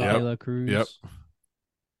 uh, Yep. De La Yep. Cruz.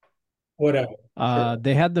 whatever. Sure.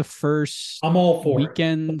 They had the first I'm all for it.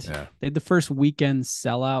 weekend. Yeah. They had the first weekend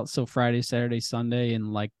sellout. So Friday, Saturday, Sunday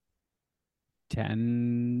in like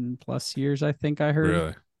 10 plus years, I think I heard.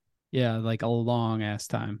 Really. Yeah, like a long ass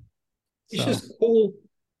time. It's So just cool.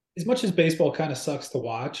 As much as baseball kind of sucks to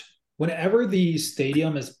watch, whenever the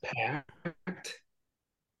stadium is packed,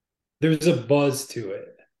 there's a buzz to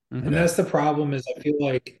it. And mhm. Yeah. that's the problem is I feel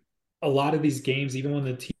like a lot of these games, even when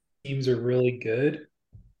the teams are really good,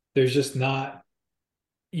 there's just not,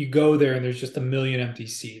 you go there and there's just a million empty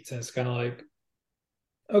seats. And it's kind of like,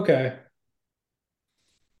 okay,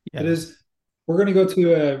 it Yeah. is. We're going to go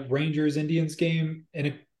to a Rangers Indians game.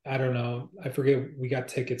 And I don't know, I forget, we got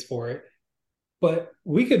tickets for it, but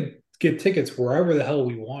we could get tickets wherever the hell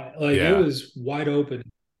we want. Like it Yeah. was wide open.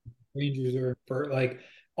 Rangers are for like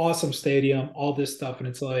awesome stadium, all this stuff. And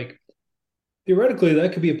it's like, theoretically,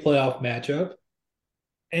 that could be a playoff matchup.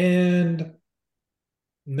 And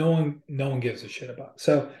no one gives a shit about it.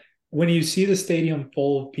 So when you see the stadium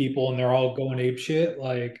full of people and they're all going ape shit,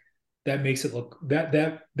 like that makes it look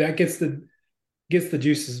that gets the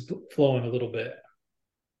juices flowing a little bit.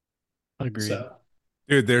 Agreed. So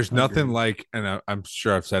Dude, there's nothing Agreed. like, and I'm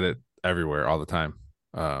sure I've said it everywhere all the time,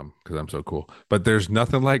 because I'm so cool. But there's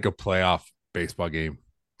nothing like a playoff baseball game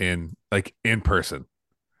in person.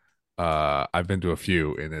 I've been to a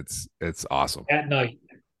few, and it's awesome. at night,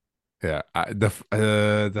 Yeah. Did I go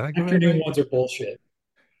at afternoon night? ones are bullshit.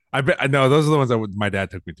 I bet. No, those are the ones my dad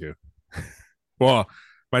took me to. Well,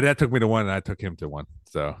 my dad took me to one, and I took him to one.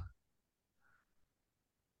 So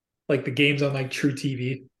like the games on like True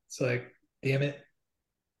TV. It's like, damn it.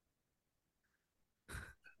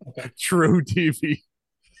 Okay. True TV.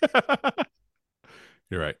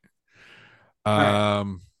 You're right. All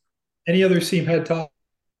right. Any other seam head talk?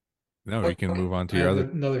 No, you can move on to I your have other.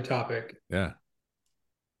 another topic. Yeah,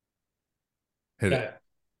 hit it. Okay.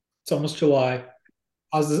 It's almost July.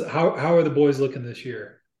 How are the boys looking this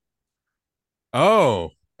year? Oh,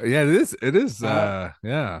 yeah, it is. It is. Uh,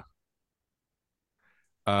 Yeah.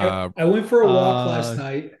 I, Uh, I went for a walk last Uh,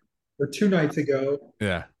 night or 2 nights ago.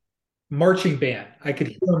 yeah. Marching band. I could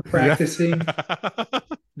hear them Yeah. practicing,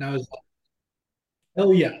 and I was like,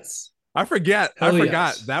 hell yes. I forget. I Hell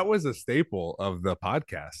forgot yes. that was a staple of the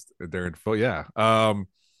podcast. They're in full. Yeah.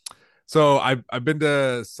 So I've been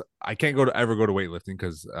to. I can't ever go to weightlifting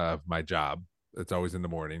because of my job. It's always in the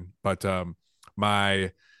morning. But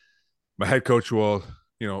my my head coach will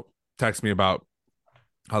text me about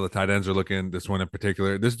how the tight ends are looking. This one in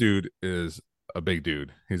particular. This dude is a big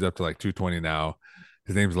dude. He's up to like 220 now.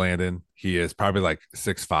 His name's Landon. He is probably like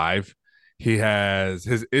 6'5". He has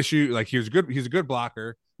his issue. Like he's good. He's a good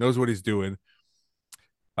blocker. Knows what he's doing.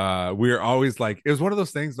 We are always like, it was one of those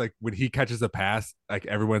things like when he catches a pass, like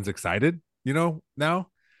everyone's excited, now.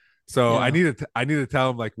 So yeah. I need to tell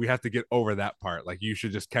him like we have to get over that part. Like you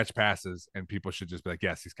should just catch passes and people should just be like,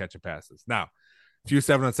 yes, he's catching passes. Now, a few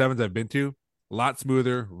 7-on-7s I've been to, a lot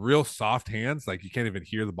smoother, real soft hands. Like you can't even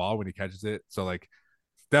hear the ball when he catches it. So like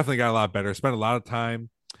definitely got a lot better. Spent a lot of time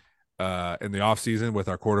in the off season with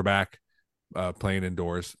our quarterback playing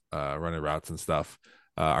indoors, running routes and stuff.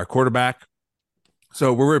 Our quarterback,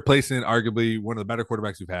 so we're replacing arguably one of the better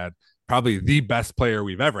quarterbacks we've had, probably the best player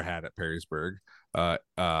we've ever had at Perrysburg,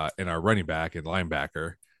 in our running back and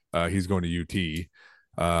linebacker. He's going to UT. He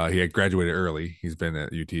had graduated early. He's been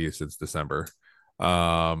at UT since December.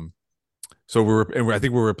 So I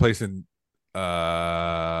think we're replacing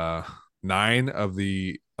 9 of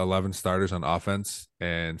the 11 starters on offense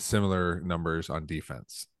and similar numbers on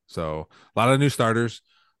defense. So a lot of new starters,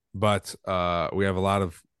 but we have a lot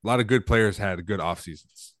of good players had good off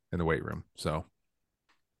seasons in the weight room. So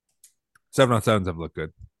 7-on-7s have looked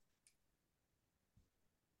good.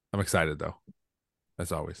 I'm excited though,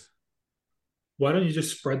 as always. Why don't you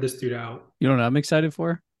just spread this dude out? You know what I'm excited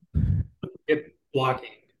for? Get blocking.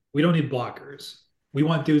 We don't need blockers. We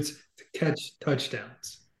want dudes to catch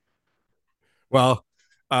touchdowns. Well,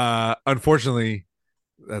 unfortunately,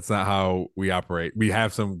 that's not how we operate. We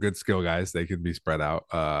have some good skill guys; they can be spread out.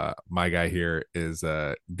 My guy here is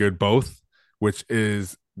good both, which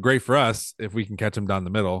is great for us if we can catch him down the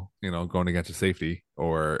middle. Going against a safety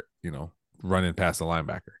or running past the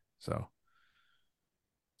linebacker. So,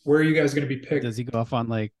 Where are you guys going to be picked Does he go off on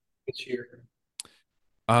like this year?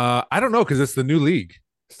 I don't know because it's the new league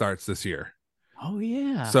starts this year. oh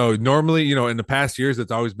yeah. So normally, in the past years,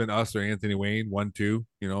 it's always been us or Anthony Wayne, 1, 2,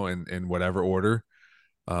 in whatever order.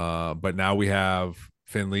 But now we have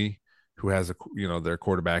Finley, who has their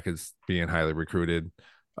quarterback is being highly recruited.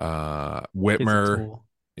 Whitmer,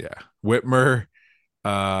 yeah, Whitmer.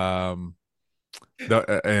 Um,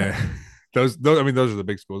 those I mean those are the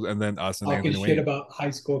big schools, and then us and Talking Anthony shit Wayne. about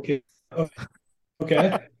high school kids. Oh,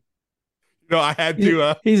 okay. I had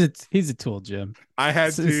to. He's a tool, Jim. I had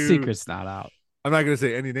His to. secret's not out. I'm not going to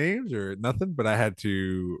say any names or nothing, but I had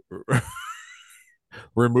to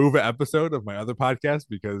remove an episode of my other podcast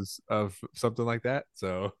because of something like that.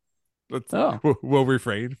 So Oh, we'll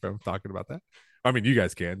refrain from talking about that. I mean, you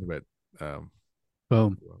guys can, but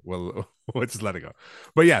boom. we'll just let it go.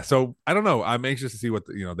 But yeah, so I don't know. I'm anxious to see what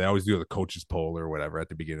they always do the coaches poll or whatever at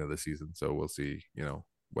the beginning of the season. So we'll see,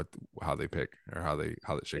 how they pick or how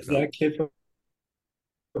it shakes Is out. that kid from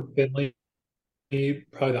Finley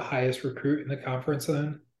probably the highest recruit in the conference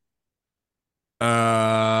then?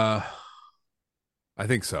 I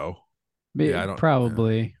think so. Yeah, I don't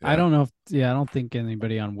Probably. Yeah. I don't know I don't think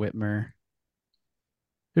anybody on Whitmer.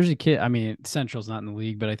 There's a kid. I mean, Central's not in the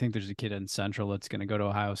league, but I think there's a kid in Central that's going to go to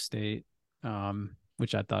Ohio State,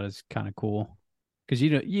 which I thought is kind of cool because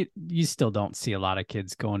you still don't see a lot of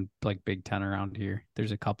kids going like Big Ten around here.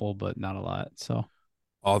 There's a couple, but not a lot. So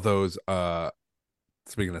all those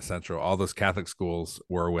speaking of Central, all those Catholic schools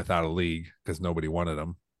were without a league because nobody wanted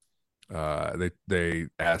them. They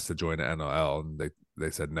asked to join the NLL and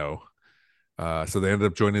they said no. So they ended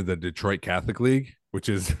up joining the Detroit Catholic League, which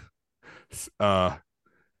is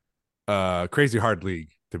crazy hard league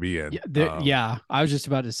to be in. yeah, I was just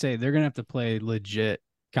about to say they're gonna have to play legit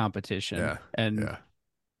competition. Yeah, and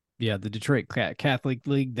the Detroit Catholic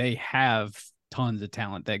League, they have tons of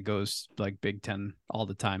talent that goes like Big Ten all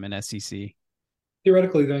the time in SEC.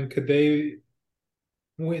 Theoretically, then could they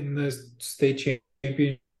win the state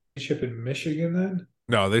championship in Michigan then?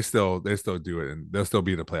 No, they still do it, and they'll still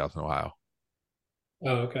be in the playoffs in Ohio.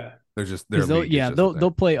 Oh, okay. They're just their Because they'll league is yeah just they'll there.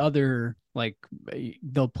 they'll play other like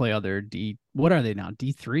they'll play other D. What are they now?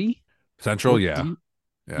 D3? Central, yeah, D,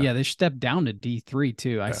 yeah, yeah, they stepped down to D3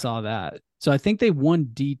 too. I yeah, saw that. So I think they won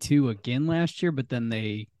D2 again last year, but then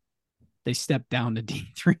they stepped down to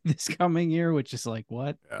D3 this coming year, which is like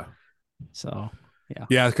what? yeah, So yeah.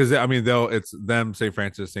 yeah. Because I mean, they'll it's them, St.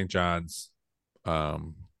 Francis, St. John's.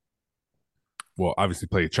 Um, will obviously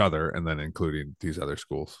play each other, and then including these other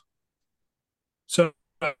schools. So,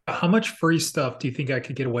 how much free stuff do you think I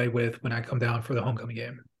could get away with when I come down for the homecoming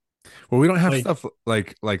game? Well, we don't have Like, stuff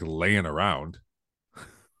like laying around.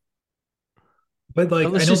 but But like, I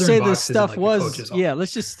let's know just they're in say the boxes in stuff like the was coach's office. yeah,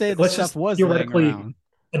 let's just say Like, the let's stuff just was laying theoretically, around.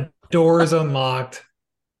 the door is unlocked,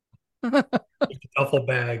 duffel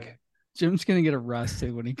bag. Jim's gonna get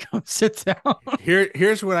arrested when he comes sit down.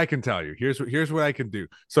 Here's what I can tell you. Here's what I can do.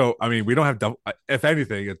 So I mean, we don't have if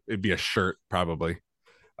anything, it'd be a shirt probably.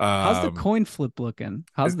 How's the coin flip looking?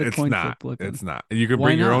 How's the It's coin not. flip looking? It's not. You can Why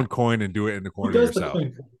bring your own not? coin and do it in the Who corner does the yourself.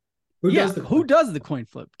 coin flip? Who Yeah, does the who coin does the coin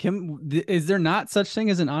flip? Is there not such thing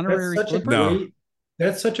as an That's honorary such a flipper? No. great.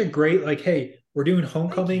 That's such a great. Like, hey, we're doing Thank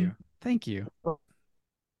homecoming. you. Thank you. Who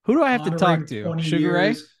do I have to talk honoring to? 20 Sugar Ray?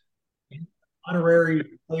 years,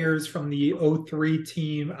 honorary players from the '03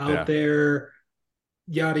 team out Yeah. there,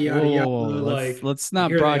 yada yada Whoa, yada. let's Like, let's not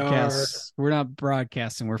here they are. broadcast. We're not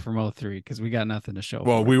broadcasting. We're from '03 because we got nothing to show.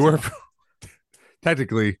 Well, for we it, were so.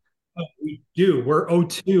 technically Oh, we do. We're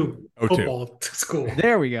 '02 02. football school.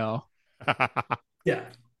 There we go. Yeah.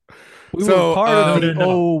 We So, were part of the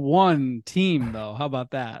no. 01 team, though. How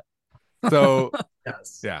about that? so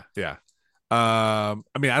Yes. yeah. I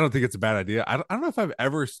mean, I don't think it's a bad idea. I don't know if I've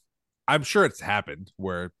ever. I'm sure it's happened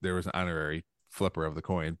where there was an honorary flipper of the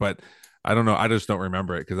coin, but I don't know. I just don't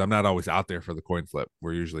remember it because I'm not always out there for the coin flip.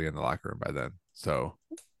 We're usually in the locker room by then. So,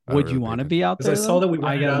 I don't Would really you pay want to attention. be out Because there? I saw that we I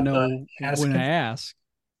rented gotta out the know when Haskins. I ask.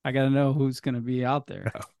 I gotta know who's gonna be out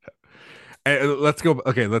there. Let's go.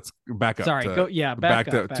 Okay, let's back up. Sorry, go. Yeah, back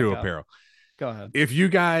up. Back to up. apparel. Go ahead. If you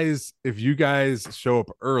guys show up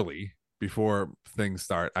early before things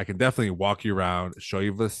start, I can definitely walk you around, show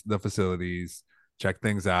you the facilities, check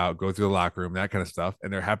things out, go through the locker room, that kind of stuff.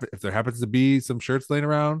 And if there happens to be some shirts laying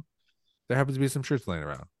around, there happens to be some shirts laying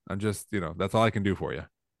around. I'm just, that's all I can do for you.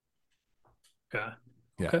 Yeah.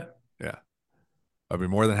 Yeah. Okay. Yeah. I'll be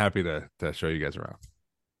more than happy to show you guys around.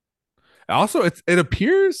 Also, it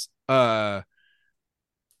appears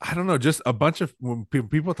I don't know, just a bunch of when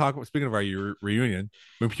people talk. Speaking of our reunion,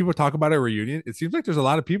 when people talk about our reunion, it seems like there's a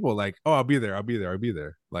lot of people like, "Oh, I'll be there, I'll be there, I'll be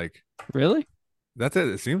there." Like Really? that's it.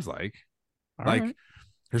 It seems like All like right.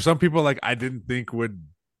 there's some people like I didn't think would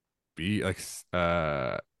be like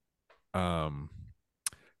um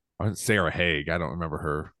Sarah Haig. I don't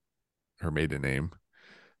remember her maiden name.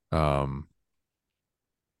 Um,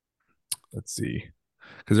 let's see,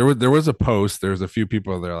 because there was a post. There's a few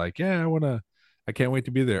people that are like, "Yeah, I can't wait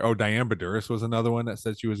to be there." Oh, Diane Baduris was another one that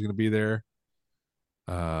said she was going to be there.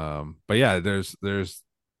 But yeah, there's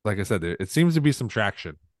like I said, it seems to be some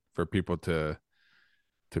traction for people to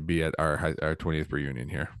be at our 20th reunion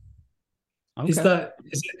here. Okay. Is it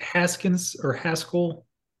Haskins or Haskell?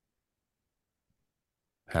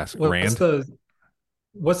 Rand,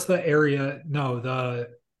 What's the area? No,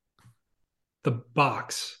 the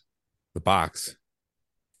box the box.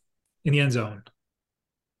 in the end zone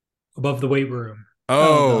above the weight room.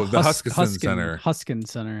 Oh, the Huskisson Center. Huskin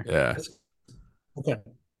Center. Yeah. Okay.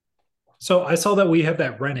 So I saw that we have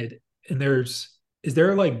that rented, and is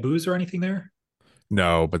there like booze or anything there?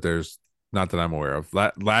 No, but there's not that I'm aware of.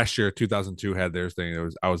 Last year, 2002 had their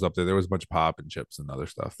thing. I was up there. There was a bunch of pop and chips and other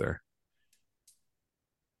stuff there.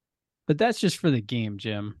 But that's just for the game,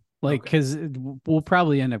 Jim. Like, because we'll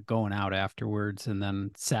probably end up going out afterwards, and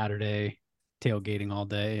then Saturday tailgating all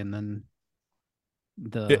day, and then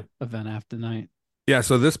the event after night. Yeah.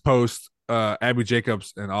 So this post, Abby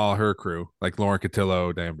Jacobs and all her crew, like Lauren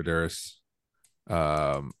Cotillo, Dan Baduris,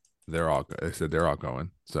 they said they're all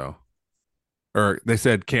going. So, or they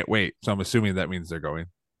said can't wait. So I'm assuming that means they're going,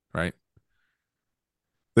 right?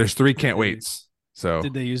 There's 3 can't waits. So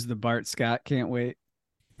Did they use the Bart Scott can't wait?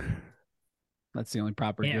 That's the only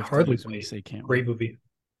proper Can't gift to hardly use when you wait. say can't Great wait. movie.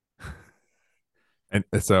 and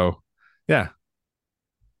so, yeah.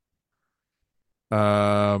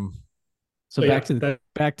 So back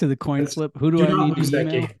to the coin flip. Who do I not need lose to that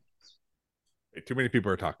email? game. Too many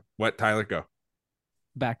people are talking. What, Tyler? Go.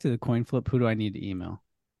 Back to the coin flip. Who do I need to email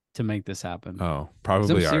to make this happen? Oh,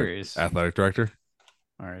 probably our serious. athletic director.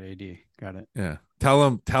 All right, AD, got it. Yeah. Tell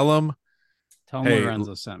him. Tell him Hey,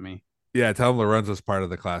 Lorenzo sent me. Yeah, tell him Lorenzo's part of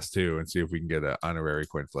the class too, and see if we can get an honorary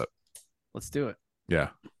coin flip. Let's do it. Yeah.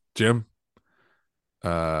 Jim,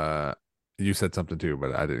 you said something too,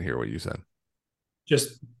 but I didn't hear what you said.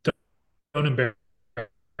 Just don't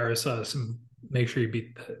embarrass us and make sure you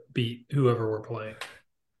beat whoever we're playing.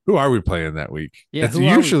 Who are we playing that week? Yeah, It's who are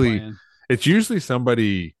we usually playing? it's usually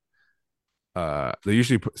somebody. They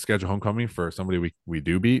usually schedule homecoming for somebody we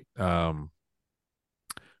do beat.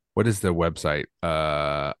 What is the website?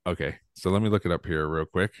 Okay, so let me look it up here real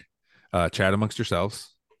quick. Chat amongst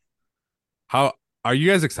yourselves. How are you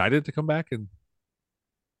guys excited to come back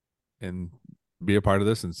and be a part of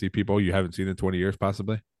this and see people you haven't seen in 20 years,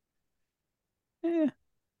 possibly? Eh,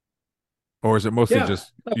 Or is it mostly Yeah.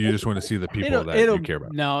 just you just want to see the people that it'll you care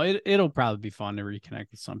about? No, it'll probably be fun to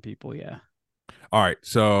reconnect with some people. Yeah. All right,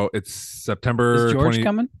 so it's Is September George 20,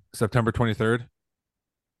 coming? September 23rd.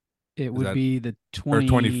 It would that- be the or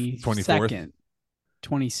 22nd.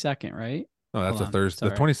 22nd, right? No, that's Hold a on, Thursday.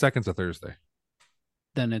 The sorry. 22nd's a Thursday.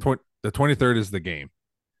 Then it The 23rd is the game,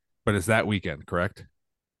 but it's that weekend, correct?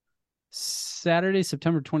 Saturday,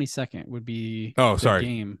 September 22nd would be Oh, the sorry.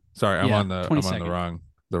 game. Sorry, I'm Yeah, on the 22nd.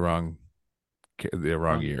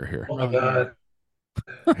 wrong year here. Oh my Wrong year.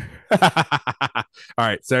 God. All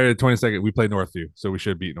right, Saturday 22nd, we play Northview, so we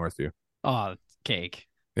should beat Northview. Oh, cake.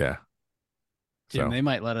 Yeah. Jim, So they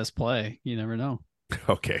might let us play. You never know.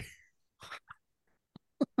 okay.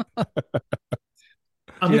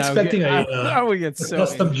 I'm Dude, expecting I would get a so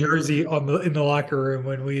custom jersey in the locker room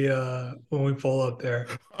when we pull up there.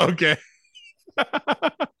 Okay.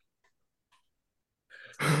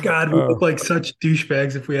 God, we look like such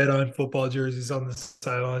douchebags if we had on football jerseys on the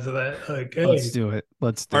sidelines of that. Like, hey, Let's do it.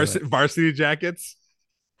 Let's do it. Varsity jackets.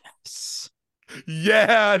 Yes.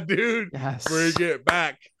 Yeah, dude. Yes. Bring it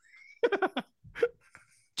back.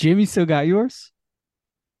 Jimmy still got yours?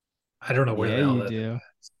 I don't know where Yeah, the hell you that do.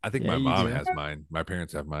 I think Yeah, my you mom do. has mine. My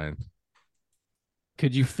parents have mine.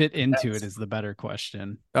 Could you fit into it is the better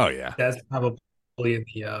question. Oh yeah. That's probably in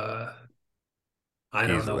the I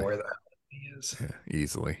don't know Easily. where that is. Yeah,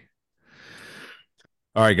 easily.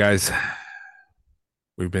 All right, guys.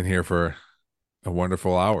 We've been here for a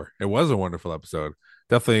wonderful hour. It was a wonderful episode.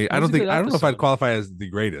 Definitely. It was a good I don't know if I'd episode. qualify as the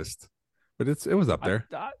greatest, but it was up there.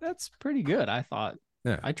 That's pretty good, I thought.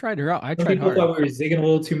 Yeah. I tried her out. I Some tried people hard. thought we were zigging a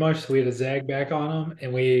little too much, so we had to zag back on them,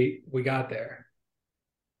 and we got there.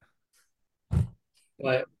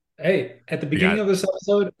 But hey, at the beginning of this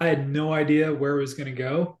episode, I had no idea where it was going to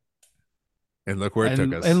go. And look where it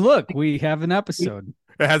took us. And look, we have an episode.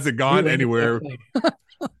 It hasn't gone We landed anywhere. that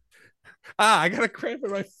plane. I got a cramp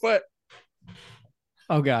in my foot.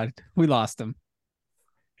 Oh God, we lost him.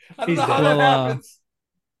 I don't He's know how dead. that happens.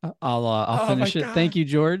 I'll Oh, finish my it. God. Thank you,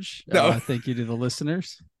 George. No. Thank you to the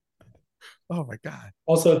listeners. Oh my God.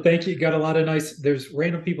 Also, thank you. Got a lot of nice. There's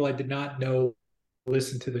random people I did not know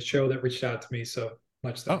listen to the show that reached out to me. So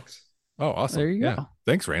much thanks. Oh, awesome. There you go.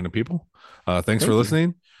 Thanks, random people. Thanks Thank for you.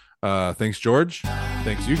 listening. Thanks, George.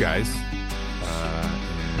 Thanks, you guys.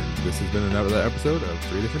 And this has been another episode of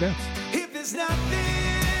Three Different Dads. If there's nothing,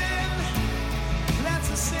 that's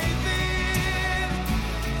a safe